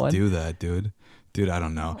 You Let's got one? do that, dude. Dude, I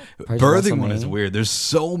don't know. Parts of Birthing one is WrestleMania? weird. There's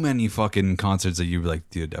so many fucking concerts that you'd be like,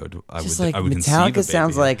 dude, I Just would like I would conceive a Metallica baby.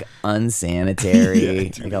 sounds like unsanitary.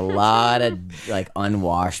 dude. Like a lot of like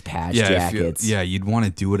unwashed patch if you- jackets. yeah, you'd want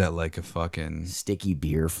to do it at like a fucking Sticky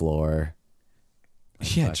beer floor.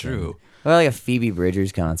 yeah, true. Or like a Phoebe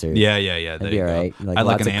Bridgers concert. Yeah, there That'd be you all go. right. Like I'd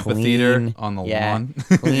like lots an of amphitheater clean- on the yeah, lawn.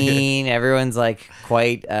 clean. Everyone's like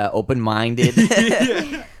quite open-minded.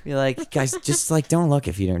 You're like, guys, just like don't look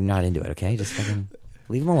if you're not into it. Okay, just fucking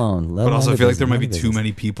leave them alone. But also, I feel like there might be too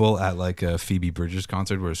many people at like a Phoebe Bridgers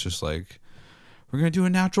concert where it's just like, we're gonna do a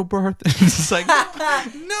natural birth. It's just like,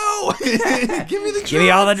 no, give me the Give me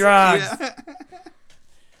all the drugs. Yeah.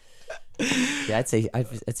 Yeah, I'd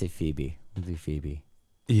say Phoebe. I'd do Phoebe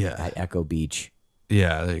Yeah, at Echo Beach.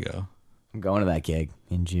 yeah, there you go. I'm going to that gig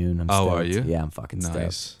in June. I'm Oh, stoked. are you? Yeah, I'm fucking stoked.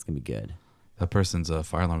 Nice. It's gonna be good. That person's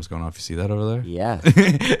fire alarm's going off. You see that over there? Yeah.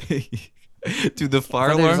 Dude, the fire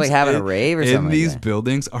thought they were alarms just, like, having a rave or in something like these that.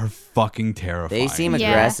 buildings are fucking terrifying. They seem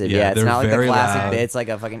Yeah. aggressive. Yeah, Yeah, it's they're not like the very classic loud. bit. It's like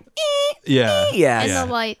a fucking yeah, yeah. And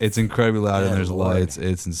the lights. It's incredibly loud, and Good there's Lord. lights.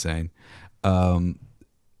 It's insane. Oh,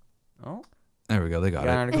 There we go. They got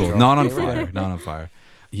Got it it. under Cool. control. Not on Okay, we're fire. good. Not on fire.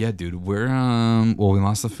 Yeah, dude. We're well, we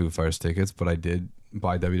lost the Foo Fighters tickets, but I did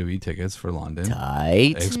buy WWE tickets for London.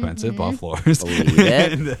 Tight. Expensive, bought floors. Believe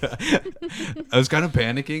it. And, I was kind of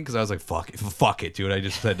panicking because I was like, fuck it, dude. I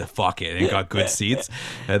just said fuck it and got good seats.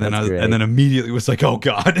 And then That's great. and then immediately was like, oh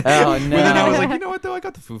God. Oh, But then I no. was like, you know what though? I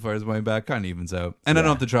got the Foo Fighters money back. Kind of evens out. And I don't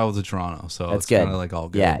have to travel to Toronto. So That's it's good. kind of like all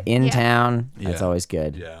good. Yeah, in Yeah. town. That's Yeah. always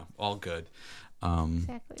good. Yeah, all good.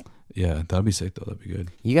 Exactly. Yeah, that'd be sick though. That'd be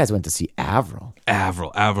good. You guys went to see Avril.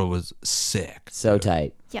 Avril was sick. So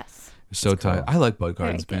tight. Yes. So tight. I like Bud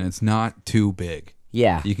Gardens, Very man. good. It's not too big.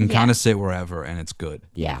 Yeah. You can Yeah. kind of sit wherever, and it's good.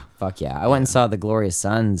 Yeah. Fuck yeah. I went and saw the Glorious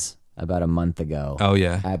Sons about a month ago. Oh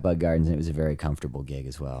yeah, At Bud Gardens, and it was a very comfortable gig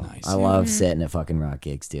as well. Nice. I love sitting at fucking rock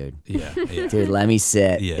gigs, dude. yeah, yeah. Dude, let me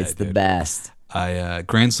sit. Yeah, it's the dude. best. I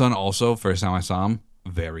grandson also. First time I saw him,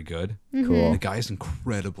 very good. Cool. The guy is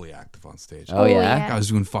incredibly active on stage. Oh, yeah? yeah. I was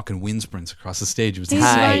doing fucking wind sprints across the stage. It was He's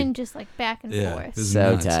insane. Hi. running just like back and Yeah, forth. it was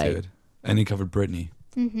So nuts, tight. dude. And he covered Britney.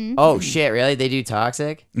 Oh, shit, really? They do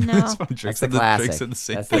Toxic? No. That's fun. That's Tricks the of the classic. tricks of the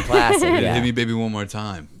same. That's the classic, Yeah, yeah. Hit me, baby, one more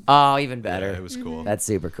time. Oh, even Yeah, better. it was cool. That's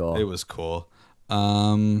super cool. It was cool.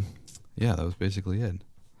 Yeah, that was basically it.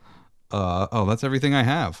 That's everything I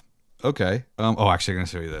have. Okay. Actually, I'm gonna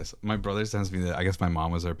show you this. My brother sends me the. I guess my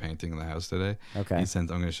mom was there painting in the house today. Okay. He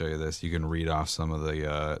sends. I'm gonna show you this. You can read off some of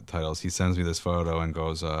the titles. He sends me this photo and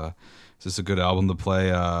goes, "Is this a good album to play?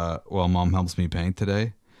 While mom helps me paint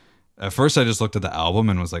today." At first, I just looked at the album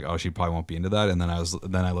and was like, "Oh, she probably won't be into that." And then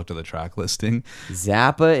I looked at the track listing.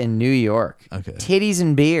 Zappa in New York. Okay. Titties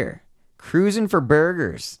and beer. Cruising for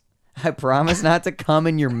burgers. I promise not to come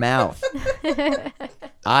in your mouth.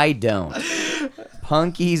 I don't.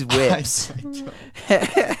 Punky's whips.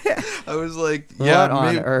 I was like, What "Yeah,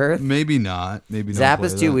 on earth? Maybe not. Maybe not."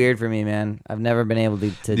 Zappa's too weird for me, man. I've never been able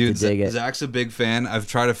to Dude, dig it. Zach's a big fan. I've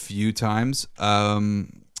tried a few times,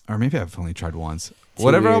 or maybe I've only tried once.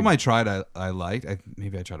 Whatever weird. album I tried, I liked.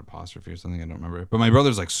 Maybe I tried Apostrophe or something. I don't remember. But my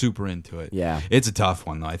brother's like super into it. Yeah. it's a tough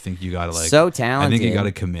one though. I think you gotta like So I think talented. you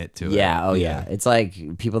gotta commit to it. Yeah, oh yeah. It's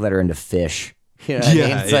like people that are into fish. You know what I Yeah,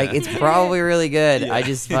 mean? It's yeah. like it's probably really good. Yeah. I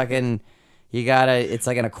just fucking it's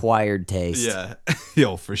like an acquired taste. Yeah,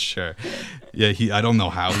 yo, for sure. Yeah, I don't know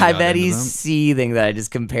how. I got bet into he's them. seething that I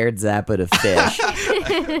just compared Zappa to fish.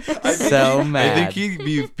 So mad. I think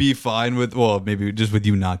he'd be fine with maybe just with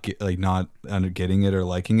you not getting it or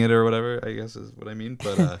liking it or whatever. I guess is what I mean.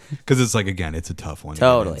 But because it's like again, it's a tough one.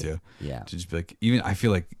 Totally. To get into. Yeah. To just be like, even I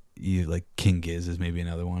feel like you like King Giz is maybe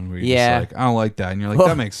another one where you're Yeah. just like, I don't like that, and you're like, Well,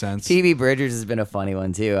 that makes sense. Phoebe Bridgers has been a funny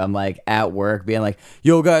one too. I'm like at work being like,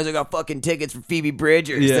 "Yo guys, I got fucking tickets for Phoebe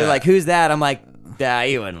Bridgers." Yeah. They're like, "Who's that?" I'm like, "Nah,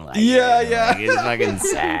 you wouldn't like Yeah, it." yeah. Like, it's fucking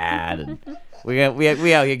sad. And we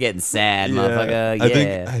out here getting sad, motherfucker.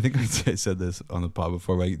 Yeah. I think I said this on the pod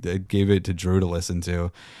before. But I gave it to Drew to listen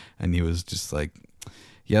to, and he was just like,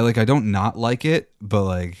 "Yeah, like I don't not like it, but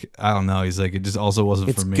like I don't know." He's like, "It just also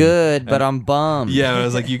wasn't It's for me." good, but And- I'm bummed. Yeah, I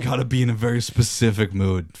was like, you gotta be in a very specific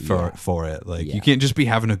mood for it. Like, Yeah. you can't just be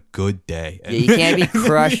having a good day. Yeah, you can't be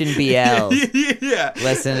crushing BLs. yeah.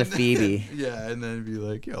 Listen to Phoebe. Yeah, and then be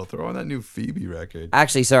like, yo, throw on that new Phoebe record.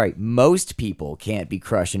 Actually, sorry, most people can't be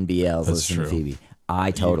crushing BLs That's listening to true. Phoebe.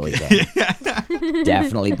 I totally can.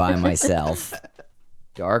 Definitely by myself.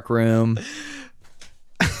 Dark room.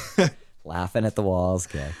 Laughing at the walls.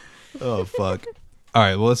 Okay. Oh, fuck. All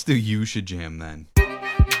right, well, let's do You Should Jam then.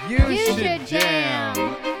 You should jam.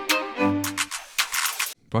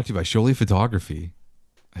 Brought to you by Sholey Photography.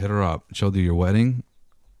 Hit her up. She'll do your wedding.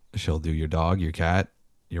 She'll do your dog, your cat,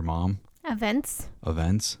 your mom, Events.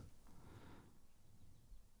 events.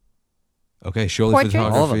 Okay, Sholey Portraits?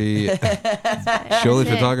 Photography.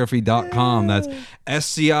 SholeyPhotography.com. That's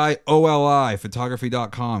SCIOLI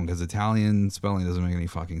photography.com because Italian spelling doesn't make any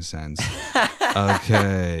fucking sense.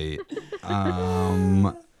 Okay.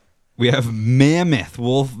 We have Mammoth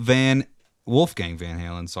Wolfgang Van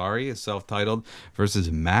Halen, sorry, is self-titled versus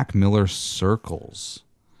Mac Miller Circles.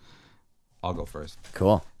 I'll go first.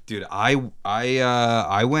 Cool. Dude, I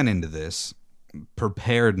went into this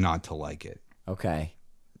prepared not to like it. Okay.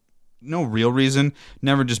 No real reason.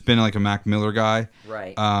 Never just been like a Mac Miller guy.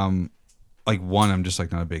 Right. Like one, I'm just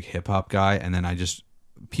like not a big hip hop guy, and then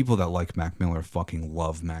people that like Mac Miller fucking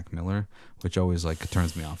love Mac Miller, which always like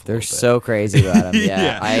turns me off. They're little bit. so crazy about him.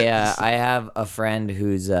 Yeah. Yeah. I have a friend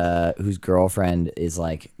whose girlfriend is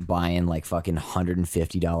like buying like fucking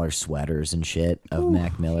 $150 sweaters and shit of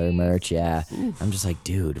Mac Miller merch. Yeah. I'm just like,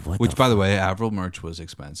 dude, what Which, the by the way, Avril merch was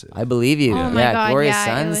expensive. I believe you. Oh my yeah, God, Glorious yeah, it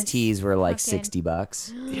Sons was tees were like fucking-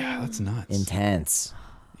 $60. Yeah, that's nuts. Intense.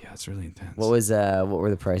 Yeah, it's really intense. What were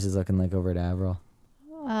the prices looking like over at Avril?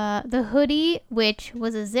 The hoodie, which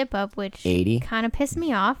was a zip up, which 80? kind of pissed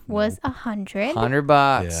me off, was $100.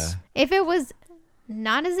 $100. Yeah. If it was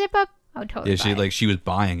not a zip up, I would totally. Yeah, she buy it. she was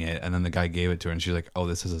buying it, and then the guy gave it to her, and she's like, "Oh,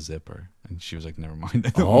 this is a zipper," and she was like, "Never mind." I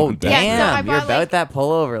don't Oh want that." Yeah, so I damn, you're bought, about like- that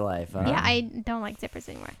pullover life, huh? Yeah, I don't like zippers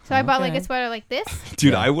anymore. So I bought like a Okay. sweater like this.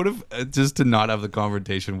 Dude, I would have just to not have the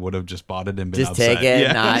confrontation would have just bought it and been Just upset. take it,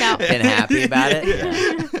 Yeah. not No. been happy about it.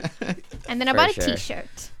 Yeah. And then I For bought sure. a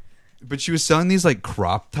t-shirt. But she was selling these like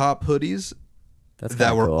crop top hoodies That's that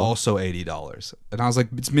kinda were cool. also $80, and I was like,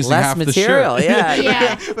 "It's missing Less half material. the shirt." Yeah,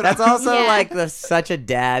 Yeah. That's also Yeah. like such a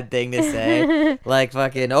dad thing to say. Like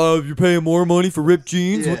fucking, oh, you're paying more money for ripped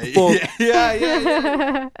jeans. What the fuck?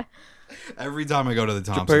 Yeah. Every time I go to the You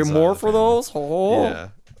Thompson, pay more for those? Oh. Yeah,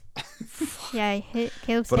 Yeah,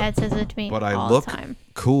 Caleb's But- dad says it to me but I all look the time.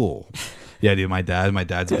 cool. Yeah, dude. My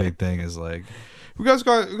dad's big thing is like, we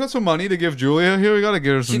got some money to give Julia here. We got to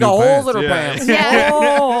give her some. She new got holes in her Yeah. pants. Yeah.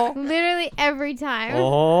 Oh. Literally every time.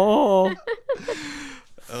 Oh.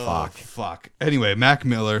 Oh, fuck. Anyway, Mac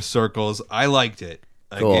Miller, Circles. I liked it.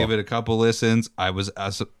 I Cool. gave it a couple listens. I was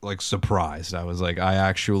surprised. I was like, I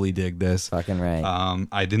actually dig this. Fucking right.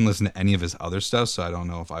 I didn't listen to any of his other stuff, so I don't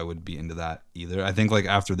know if I would be into that either. I think like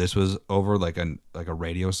after this was over, like a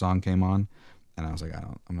radio song came on, and I was like,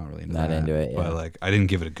 I'm not really into Not that. into it, yeah. But like, I didn't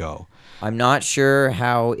give it a go. I'm not sure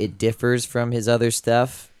how it differs from his other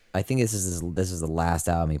stuff. I think this is the last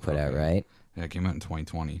album he put out, right? Yeah, it came out in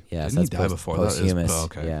 2020. Yeah, Didn't so he that's die before that? posthumous.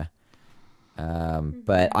 Okay. Yeah.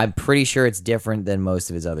 But I'm pretty sure it's different than most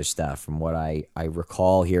of his other stuff, from what I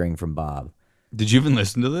recall hearing from Bob. Did you even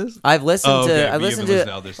listen to this? I've listened Oh, okay, to but you haven't listened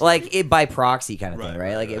to other stuff. like it by proxy kind of thing, Right, right?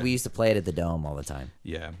 right, Like right. we used to play it at the Dome all the time.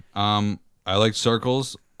 Yeah. I like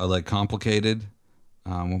Circles. I like Complicated.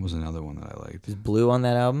 What was another one that I liked? Is Blue on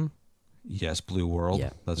that album? Yes, Blue World.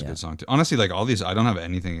 Yeah, That's a yeah. good song too. Honestly, like all these, I don't have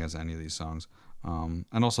anything against any of these songs. And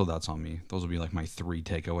also That's on Me. Those would be like my 3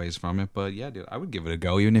 takeaways from it. But yeah, dude, I would give it a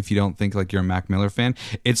go, even if you don't think like you're a Mac Miller fan.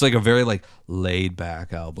 It's like a very like laid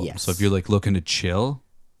back album. Yes. So if you're like looking to chill,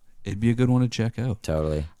 it'd be a good one to check out.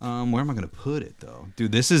 Totally. Where am I gonna put it though,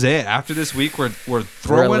 dude? This is it. After this week, we're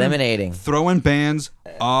throwing eliminating. throwing bands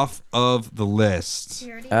off of the list.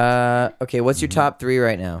 Okay, what's your Mm-hmm. top 3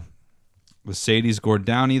 right now? With Sadie's Gord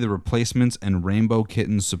Downey, The Replacements, and Rainbow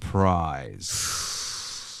Kitten Surprise.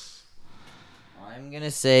 I'm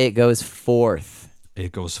gonna say it goes 4th.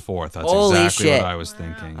 It goes 4th. That's Holy exactly shit. what I was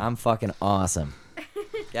thinking. I'm fucking awesome.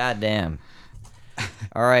 God damn.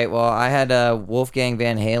 All right, well, I had Wolfgang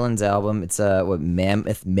Van Halen's album. It's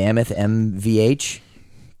Mammoth MVH,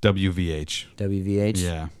 WVH. WVH.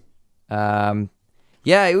 Yeah.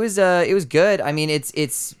 Yeah, it was good. I mean,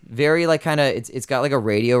 it's very like kind of it's got like a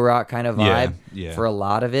radio rock kind of Yeah, vibe yeah. for a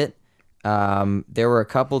lot of it. There were a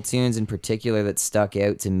couple tunes in particular that stuck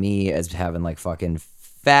out to me as having like fucking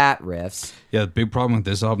fat riffs. Yeah, the big problem with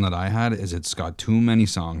this album that I had is it's got too many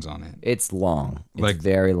songs on it. It's long. It's Like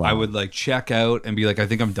very long. I would like check out and be like, I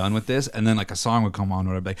think I'm done with this, and then like a song would come on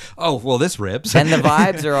where I'd be like, oh, well, this rips. and the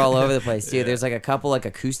vibes are all over the place too. There's like a couple like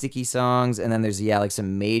acoustic-y songs, and then there's like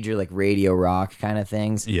some major like radio rock kind of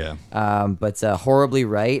things. Yeah. But Horribly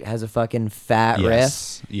Right has a fucking fat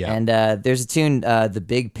Yes. riff. Yeah. And there's a tune, The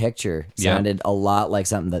Big Picture, Yeah. sounded a lot like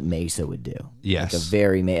something that Mesa would do. Yes. Like a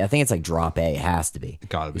very I think it's like drop A, it has to be.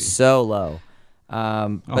 Gotta be. It's so low.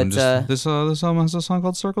 Oh, But and this album has a song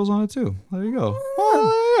called Circles on it too. There you go.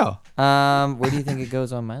 Oh, there you go. where do you think it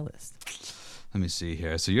goes on my list? Let me see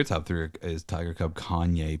here. So your top 3 is Tiger Cub,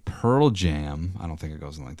 Kanye, Pearl Jam. I don't think it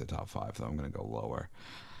goes in like the top 5, though. I'm gonna go lower.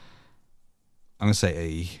 I'm gonna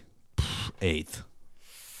say 8th.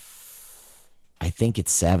 I think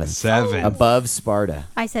it's 7th. 7th. Above Sparta.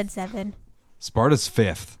 I said 7. Sparta's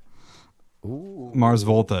 5th. Mars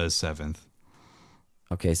Volta is 7th.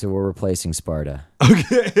 Okay, so we're replacing Sparta.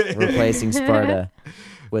 Okay. Replacing Sparta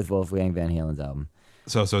with Wolfgang Van Halen's album.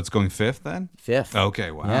 So it's going 5th then? 5th.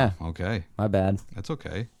 Okay. Wow. Yeah. Okay. My bad. That's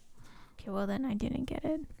okay. Okay, well then I didn't get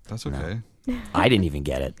it. That's okay. I didn't even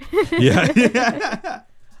get it. Yeah.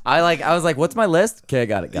 I was like, what's my list? Okay, I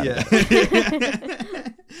got it. Got it.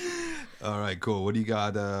 All right. Cool. What do you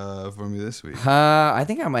got for me this week? I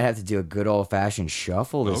think I might have to do a good old fashioned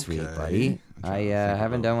shuffle this week, Okay. buddy. I'm I trying to think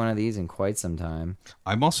haven't about- done one of these in quite some time.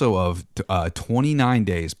 I'm also of 29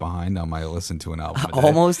 days behind on my listen to an album. a day.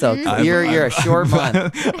 Almost a you're a short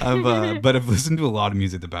month. But I've listened to a lot of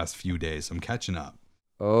music the past few days. So I'm catching up.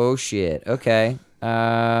 Oh shit. Okay.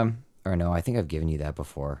 Or no, I think I've given you that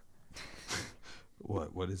before.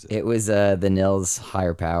 What is it? It was the Nils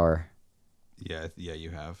Higher Power. Yeah,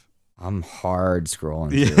 you have. I'm hard scrolling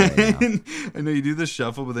through right now. I know you do the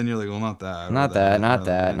shuffle, but then you're like, well, not that. or Not that, not or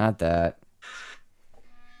that, not that.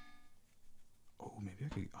 Oh,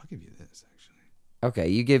 maybe I'll give you this actually. Okay,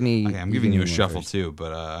 you give me. Okay, I'm giving you a one shuffle first. too,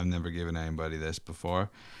 but I've never given anybody this before.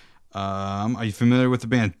 Are you familiar with the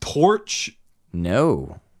band Torch?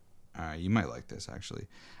 No. All right, you might like this actually.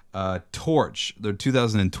 Torch, their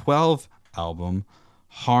 2012 album,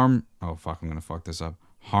 Oh fuck, I'm gonna fuck this up.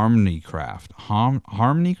 Harmonycraft.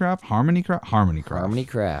 Harmonycraft.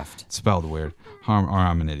 Harmonycraft. It's spelled weird. Or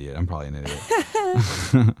I'm an idiot. I'm probably an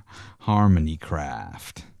idiot.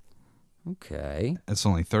 Harmonycraft. Okay. It's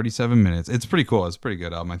only 37 minutes. It's pretty cool. It's a pretty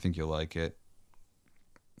good album. I think you'll like it.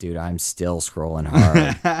 Dude, I'm still scrolling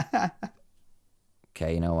hard.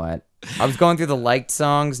 Okay, you know what? I was going through the liked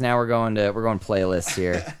songs. Now we're going playlists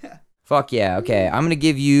here. Fuck yeah. Okay, I'm gonna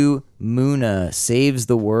give you Muna Saves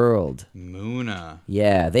the World. Muna.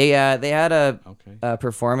 Yeah, they had a Okay.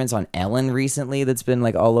 performance on Ellen recently that's been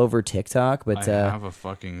like all over TikTok. But I have a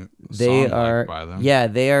fucking they song are liked by them. yeah,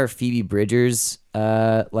 they are Phoebe Bridgers'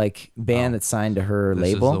 like band that's signed to her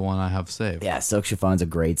This label. is the one I have saved. Yeah, Silk Chiffon's a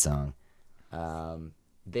great song.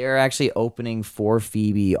 They're actually opening for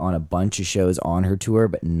Phoebe on a bunch of shows on her tour,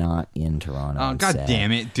 but not in Toronto. Oh, I'm God sad.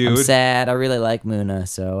 damn it, dude. I'm sad. I really like Muna,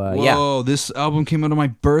 so yeah. Whoa, this album came out on my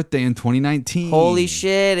birthday in 2019. Holy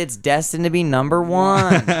shit, it's destined to be number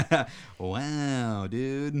one. Wow,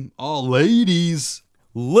 dude. All ladies.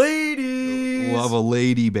 Ladies! Love a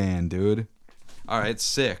lady band, dude. All right,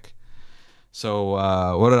 sick. So,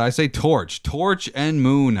 what did I say? Torch and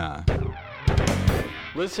Muna.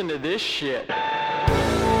 Listen to this shit. I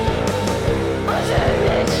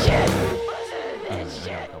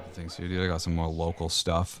got a couple things here, dude. I got some more local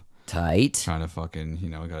stuff. Tight. Trying to fucking,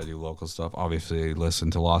 gotta do local stuff. Obviously, listen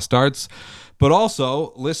to Lost Arts, but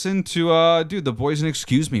also listen to, the Boys in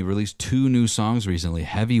Excuse Me released 2 new songs recently,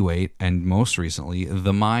 Heavyweight and most recently,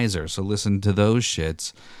 The Miser. So listen to those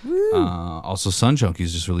shits. Also, Sun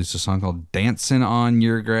Junkies just released a song called Dancing on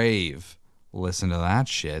Your Grave. Listen to that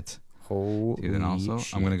shit. Holy Dude, and also,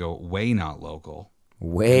 shit. I'm gonna go way not local.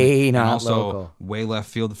 Way And not also, local. way left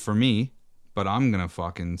field for me, but I'm gonna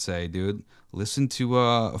fucking say, dude, listen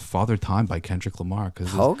to Father Time by Kendrick Lamar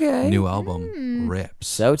because his Okay. new album rips,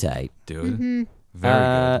 So tight. dude.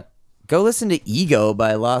 Very good. Go listen to Ego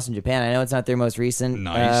by Lost in Japan. I know it's not their most recent,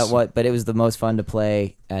 Nice. but it was the most fun to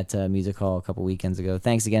play at Music Hall a couple weekends ago.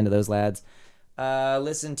 Thanks again to those lads.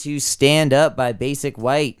 Listen to Stand Up by Basic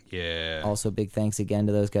White. Yeah. Also, big thanks again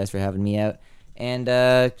to those guys for having me out. And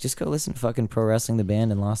just go listen to fucking Pro Wrestling the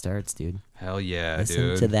Band and Lost Arts, dude. Hell yeah, Listen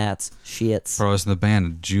dude. to that shits. Pro Wrestling the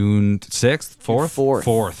Band, June 6th, 4th?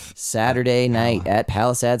 4th. Saturday night at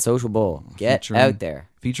Palisade Social Bowl. Get Featuring- out there.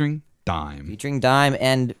 Featuring Dime. Featuring Dime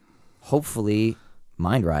and hopefully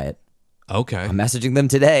Mind Riot. Okay. I'm messaging them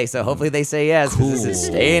today, so hopefully they say yes, because this is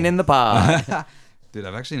staying in the pod. Dude,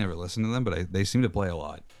 I've actually never listened to them, but they seem to play a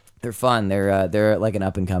lot. They're fun. They're like an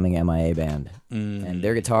up-and-coming MIA band. And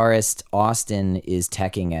their guitarist, Austin, is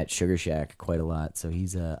teching at Sugar Shack quite a lot, so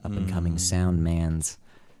he's a up-and-coming sound man's.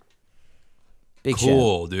 Big shout.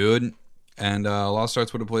 Cool, dude. And Lost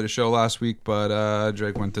Arts would have played a show last week, but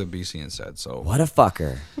Drake went to BC instead, so What a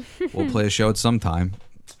fucker. we'll play a show at some time.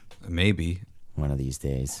 Maybe. One of these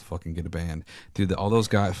days. Fucking get a band. Dude, all those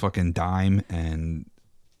guys, fucking Dime and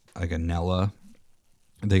like Anella,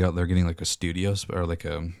 they're getting like a studio or like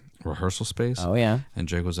a rehearsal space. Oh, yeah. And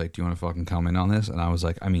Drake was like, "Do you want to fucking come in on this?" And I was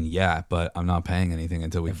like, "I mean, yeah, but I'm not paying anything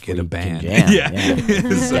until we get a we can band." jam, yeah. yeah. Get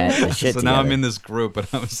the shit So now I'm together. in this group, and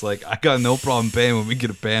I was like, I got no problem paying when we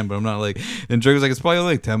get a band, but I'm not like. And Drake was like, "It's probably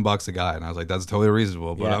only like $10 a guy," and I was like, "That's totally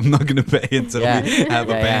reasonable, but Yeah. I'm not gonna pay until Yeah. we have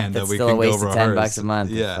a band That's that we still can a waste go of rehearse." $10 a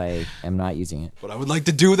month Yeah, if I am not using it. but I would like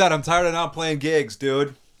to do that. I'm tired of not playing gigs,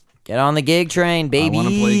 dude. Get on the gig train, baby. I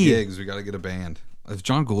want to play gigs. We got to get a band. If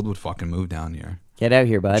John Gould would fucking move down here, Get out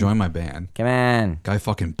here, bud. join my band. Come on. Guy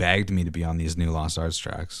fucking begged me to be on these new Lost Arts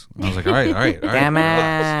tracks. And I was like, all right. Come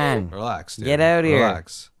on. Relax, dude. Get out here.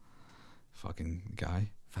 Relax. Fucking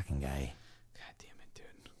guy. Fucking guy. God damn it,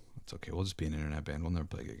 dude. It's okay. We'll just be an internet band. We'll never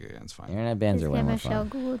play a gig again. It's fine. Internet bands He's are way got more Michelle fun.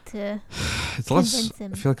 Gould to It's less. convince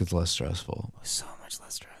him. I feel like it's less stressful. So much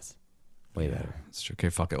less stress. Way better. It's true. Okay,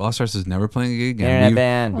 fuck it. Lost Arts is never playing a gig again. Internet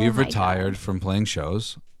band. We've Oh my retired God. from playing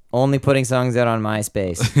shows. Only putting songs out on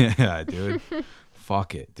MySpace. Yeah, dude.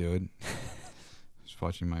 Fuck it, dude. Just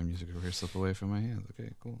watching my music career slip away from my hands. Okay,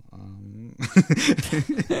 cool.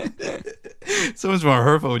 So much more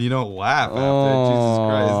hurtful when you don't laugh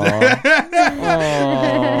after.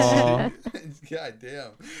 Jesus Christ. God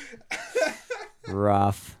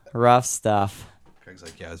damn. Rough stuff. Craig's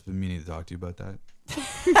like, yeah, I've been meaning to talk to you about that.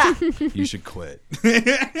 You should quit.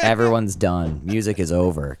 Everyone's done. Music is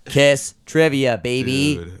over. Kiss trivia,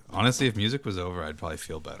 baby. Dude, honestly, if music was over, I'd probably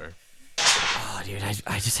feel better. Oh, Oh, dude,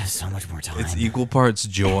 I just have so much more time. It's equal parts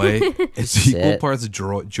joy. It's equal parts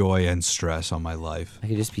joy and stress on my life. I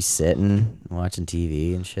could just be sitting, watching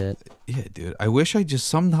TV and shit. Yeah, dude. I wish I just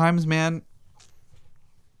sometimes, man.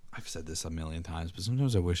 I've said this a million times, but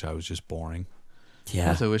sometimes I wish I was just boring.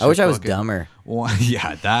 Yeah. I wish I was fucking- dumber. Well,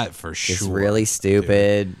 yeah, that for Just sure. really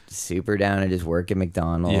stupid, super down to just work at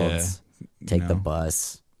McDonald's, take the know.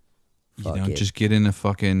 bus. You know, just get in a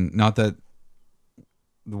fucking. Not that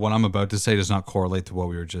what I'm about to say does not correlate to what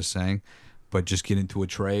we were just saying, but just get into a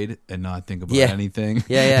trade and not think about anything.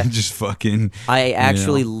 Yeah. Just fucking. I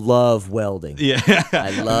actually love welding. Yeah,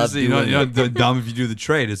 I love you know, doing it. dumb if you do the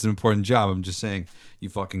trade. It's an important job. I'm just saying, you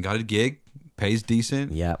fucking got a gig, pays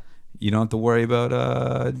decent. Yep. You don't have to worry about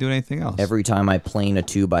doing anything else. Every time I plane a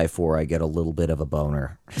 2x4, I get a little bit of a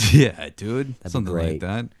boner. Yeah, dude, That'd be something great. like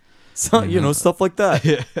that. So, stuff like that.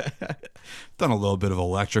 Done a little bit of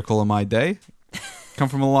electrical in my day. Come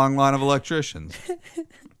from a long line of electricians.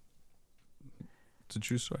 It's a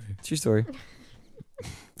true story. True story.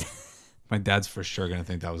 My dad's for sure gonna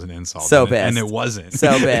think that was an insult. So and pissed. and it wasn't.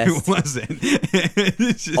 So pissed. It wasn't.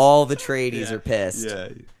 It's just- All the tradies are pissed. Yeah.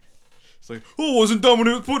 It's like, oh, wasn't done when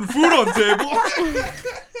he was putting food on the table.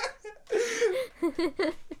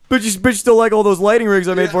 Bitch still like all those lighting rigs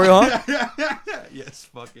I made for you, huh? Yes,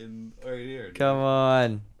 fucking right here. Dude. Come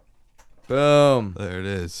on. Boom. There it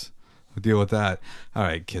is. We'll deal with that. All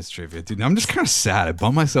right, Kiss trivia, dude. I'm just kind of sad. I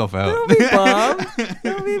bummed myself out. Don't be bummed.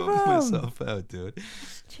 Don't be Bummed bummed. myself out, dude.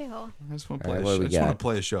 Chill. I just want to All play. right, what do we I just want got? to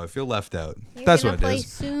play a show. I feel left out. You're That's gonna what it play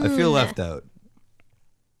is. soon. I feel left out.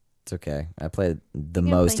 It's okay. I played the You're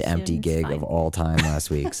gonna most play empty soon, it's gig fine. of all time last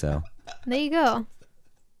week, so. There you go.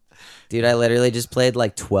 Dude, I literally just played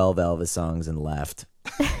like 12 Elvis songs and left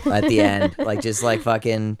at the end. Like, just like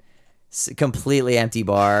fucking completely empty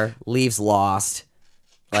bar. Leaves Lost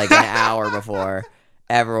like an hour before.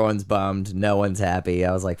 Everyone's bummed. No one's happy.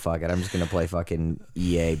 I was like, fuck it. I'm just going to play fucking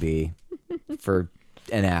EAB for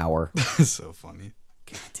an hour. So funny.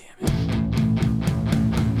 God damn it.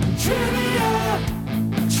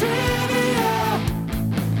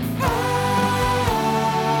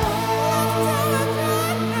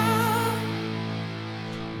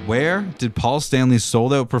 Where did Paul Stanley's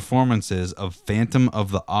sold-out performances of Phantom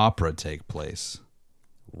of the Opera take place?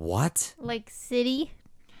 What? Like city.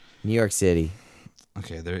 New York City.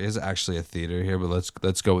 Okay, there is actually a theater here, but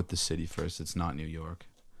let's go with the city first. It's not New York.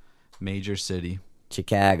 Major city.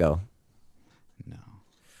 Chicago. No.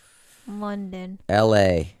 London.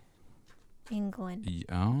 L.A. England.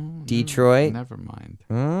 Oh. Detroit? Never mind.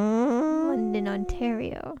 London,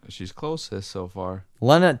 Ontario. She's closest so far.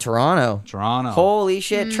 London, Toronto. Toronto. Holy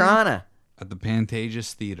shit, Toronto. At the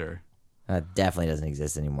Pantages Theater. That definitely doesn't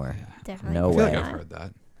exist anymore. Definitely. No I feel way. like I've heard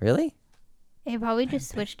that. Really? It probably just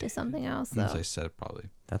switched to something else though. As I said, probably.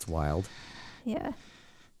 That's wild. Yeah.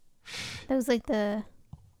 That was like the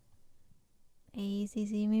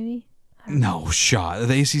ACC maybe? No shot.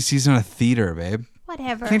 The ACC's not a theater, babe.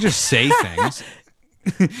 Whatever. You can't just say things.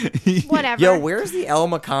 Whatever. Yo, where's the El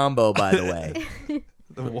Macombo, by the way?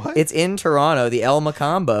 What? It's in Toronto, the El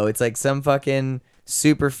Macombo. It's like some fucking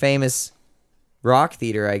super famous rock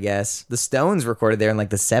theater, I guess. The Stones recorded there in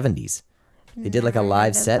like the 70s. They did like a Never live heard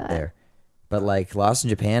of set that. there. But like Lost in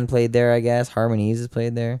Japan played there, I guess. Harmonies has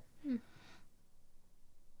played there.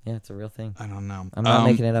 Yeah, it's a real thing. I don't know. I'm not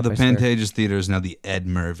making it up, The I swear. Pantages Theater is now the Ed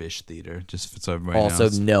Mervish Theater. Just so everybody Also,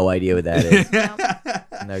 knows. no idea what that is.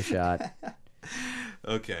 No shot.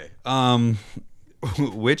 Okay.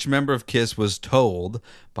 Which member of Kiss was told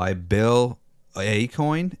by Bill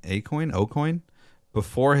Aucoin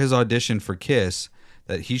before his audition for Kiss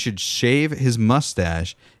that he should shave his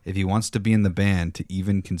mustache if he wants to be in the band to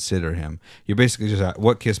even consider him? You're basically just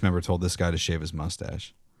what Kiss member told this guy to shave his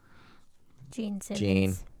mustache? Gene Simmons.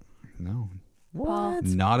 Gene. No, What?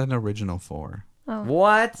 not an original four. Oh.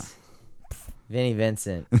 What? Vinnie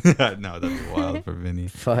Vincent. No, that'd be wild for Vinny.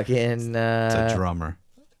 Fucking. It's a drummer.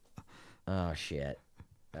 Oh, shit.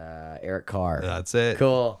 Eric Carr. That's it.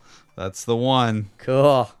 Cool. That's the one.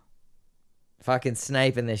 Cool. Fucking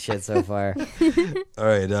sniping this shit so far. All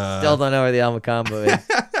right. Still don't know where the El Macombo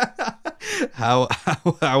is. How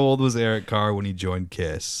old was Eric Carr when he joined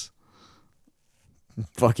Kiss?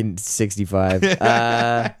 Fucking 65.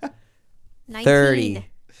 19. 30.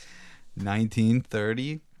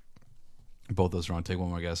 1930. Both those wrong. Take one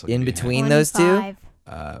more guess. I'll In give you a between those two?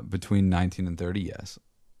 25. between 19 and 30, yes.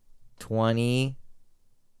 26.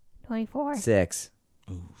 24.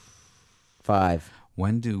 5.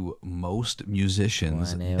 When do most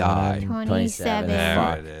musicians 21. die? 27. There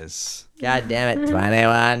Fuck. it is. God damn it.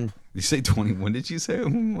 21. You say 20. When did you say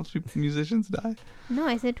most musicians die? No,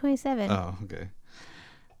 I said 27. Oh, okay.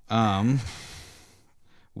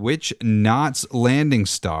 Which Knots Landing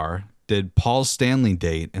star did Paul Stanley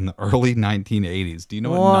date in the early 1980s? Do you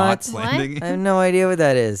know what Knots What? Landing I have no idea what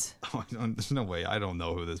that is. Oh, there's no way. I don't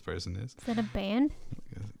know who this person is. Is that a band?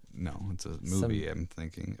 No, it's a movie I'm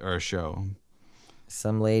thinking. Or a show.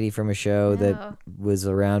 Some lady from a show that Oh. was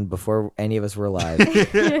around before any of us were alive.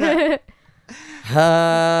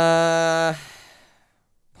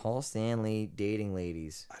 Paul Stanley dating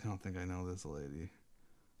ladies. I don't think I know this lady.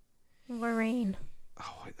 Lorraine.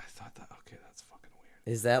 Oh, I thought that. Okay, that's fucking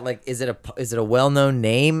weird. Is that like? Is it a well-known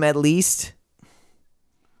name at least?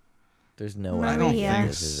 There's no way. I don't Maria. think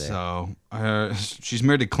This is it. so. She's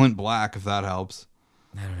married to Clint Black, if that helps.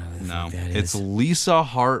 I don't know who the No, fuck that it's is. Lisa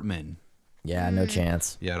Hartman. Yeah, no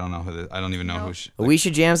chance. Yeah, I don't know who. I don't even know who she. But we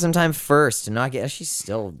should jam sometime first and not get. She's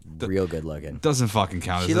still real good looking. Doesn't fucking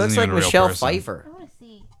count. She This looks isn't like even a real Michelle person. Pfeiffer. I want to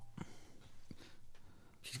see.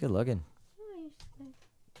 She's good looking.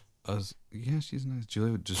 Yeah, she's nice.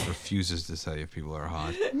 Julia just refuses to say if people are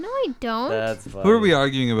hot. No, I don't. That's funny. Who were we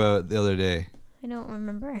arguing about the other day? I don't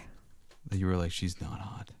remember. That you were like, she's not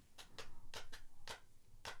hot.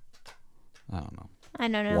 I don't know. I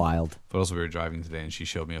don't know. Wild. But also, we were driving today, and she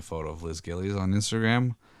showed me a photo of Liz Gillies on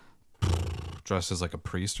Instagram, dressed as like a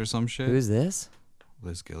priest or some shit. Who's this?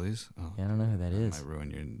 Liz Gillies? Oh, Yeah, I don't know who that I is. might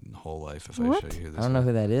ruin your whole life if What? I show you who this I don't know is.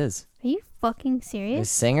 who that is. Are you fucking A serious?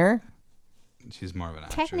 singer? She's more of an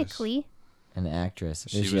actress. Technically. An actress.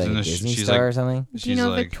 She Is she was like in a a sh- Disney she's star like- or something? Do you She's know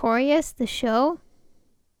like, Victorious, the show?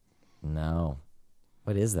 No.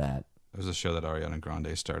 What is that? it was a show that Ariana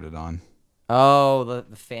Grande started on. Oh,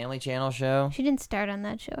 the Family Channel show? She didn't start on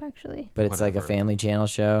that show, actually. But it's like a Whatever. Family Channel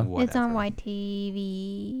show? It's on Whatever.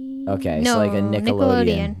 YTV. Okay, no, so like a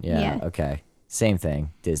Nickelodeon. Yeah. Okay. Same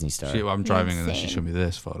thing. Disney star. I'm driving, and then she Insane. showed me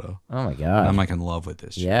this photo. Oh my And god. I'm like in love with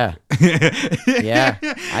this. chick. Yeah. Yeah.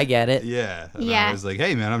 I get it. Yeah. And Yeah. I was like,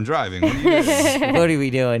 hey, man, I'm driving. What are you doing? What are we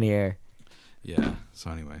doing here? Yeah.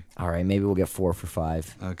 So anyway. All right, maybe we'll get 4 for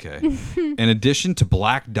 5. Okay. In addition to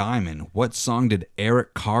Black Diamond, what song did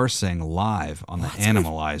Eric Carr sing live on the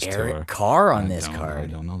Animalized tour? Eric Carr on I this don't- I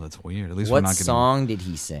card. don't know. That's weird. At least we're What not getting. song did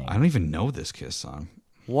he sing? I don't even know this Kiss song.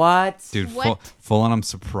 What? Dude, What? full on, I'm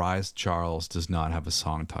surprised Charles does not have a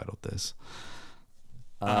song titled this.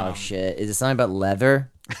 Oh shit! Is it something about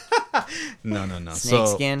leather? No.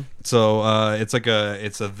 Snakeskin? So it's like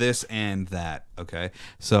it's a this and that. Okay.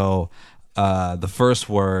 So the first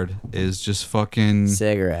word is just fucking.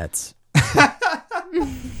 Cigarettes.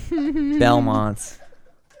 Belmonts.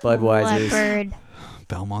 Budweisers. Leopard.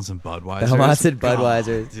 Belmonts and Budweisers. Belmonts and God,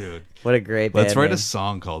 Budweisers. dude. What a great band Let's write name. a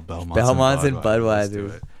song called Belmonts, Belmonts and Let's do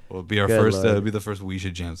Budweisers. it. Will be our Good first. Lord. It'll be the first We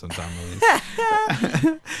Should Jam sometime.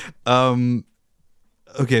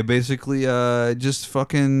 Okay, basically, just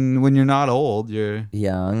fucking when you're not old, you're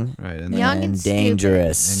Young. right, and Young and stupid.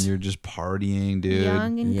 dangerous. and you're just partying, dude.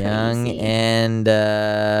 Young and Young crazy. and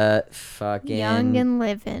fucking Young and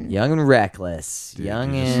living. young and reckless. Dude,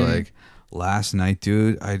 young you're just and like last night,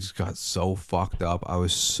 dude. I just got so fucked up. I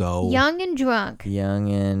was so Young and drunk. young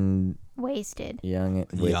and Wasted. young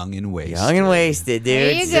and wait, young and wasted. young and wasted, dude.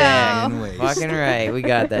 There you Sick. go. Young and wasted. Fucking right. We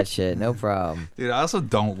got that shit. No problem. Dude, I also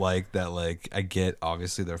don't like that. Like, I get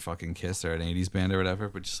obviously they're fucking Kiss, they're an '80s band or whatever,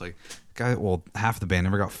 but just like, half the band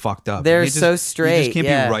never got fucked up. They're You just- so You straight, just can't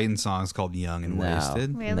yeah. be writing songs called "Young and No.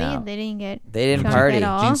 Wasted." Really? No. They didn't get. They didn't drunk party. At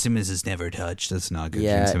all? Gene Simmons has never touched. That's not a good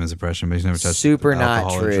Yeah. Gene Simmons impression, but he's never touched. Super not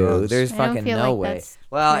alcohol or true. drugs. There's I don't fucking feel no like way. that's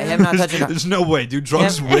Well, true. him not touching There's no way, dude.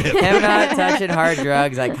 Drugs him, whip. him not touching hard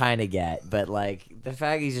drugs, I kind of get, but like the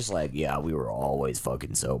fact he's just like, yeah, we were always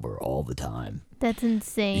fucking sober all the time. That's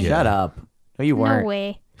insane. Yeah. Shut up. No, you weren't. No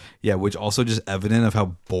way. Yeah, which also just evident of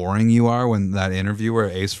how boring you are when that interview where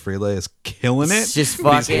Ace Frehley is killing it. It's just He's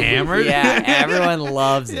fucking hammered. Yeah, everyone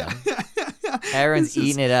loves him. Everyone's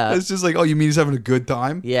eating it up. It's just like, oh, you mean he's having a good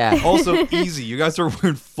time? Yeah. Also, easy. You guys are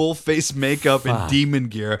wearing full face makeup and Fuck. demon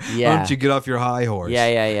gear. Yeah. Why don't you get off your high horse?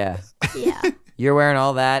 Yeah. Yeah. You're wearing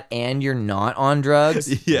all that and you're not on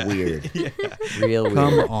drugs? Yeah. Weird. Yeah. Real weird.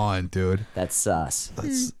 Come on, dude. That's sus.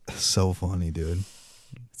 That's so funny, dude.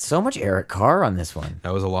 So much Eric Carr on this one.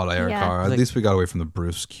 That was a lot of Eric Yeah. Carr. At least we got away from the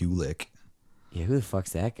Bruce Kulick. Yeah, who the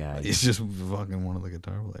fuck's that guy? He's just fucking one of the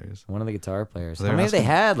guitar players. One of the guitar players. Well, How they're many have they asking-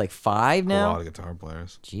 had? Like 5 A now? lot of guitar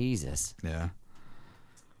players. Jesus. Yeah.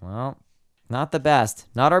 Well, not the best.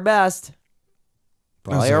 Not our best.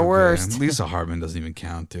 Probably That's our okay. worst. Lisa Hartman doesn't even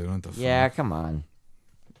count, dude. What the Yeah, fuck? come on.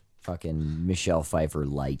 Fucking Michelle Pfeiffer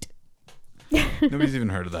light. Nobody's even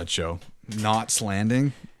heard of that show. Knots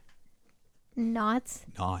Landing. Knots.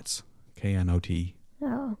 Knots. K-N-O-T.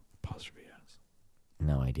 Oh. Apostrophe S.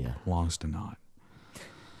 No idea. Belongs to knot.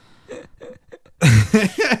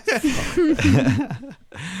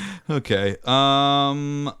 Okay.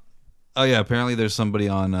 Oh yeah. Apparently, there's somebody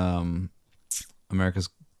on American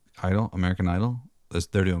Idol.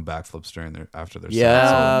 They're doing backflips after their Yo,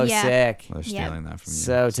 set. yeah. sick. They're stealing that from you.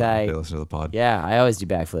 So tight. They listen to the pod. Yeah, I always do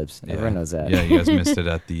backflips. Everyone knows that. Yeah, you guys missed it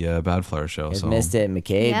at the Bad Flower show. You guys so missed it at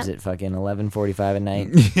McCabe's Yep. at fucking 11:45 at night.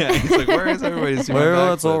 Yeah, he's like, where is everybody to see my Well,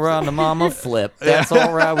 that's all backflips? around the mama flip. That's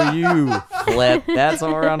all right with you. Flip. That's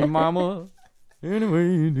all around the mama. Anyway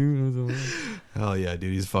you do. That's all right. Hell yeah,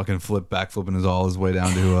 dude. He's fucking backflipping all his way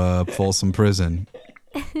down to Folsom Prison.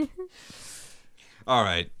 All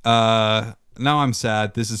right. Now I'm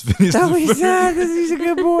sad. This is finished. Don't be sad, 'cause he's a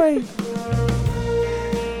good boy.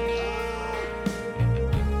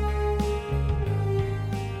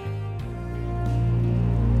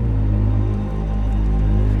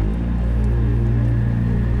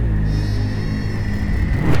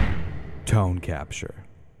 Tone capture.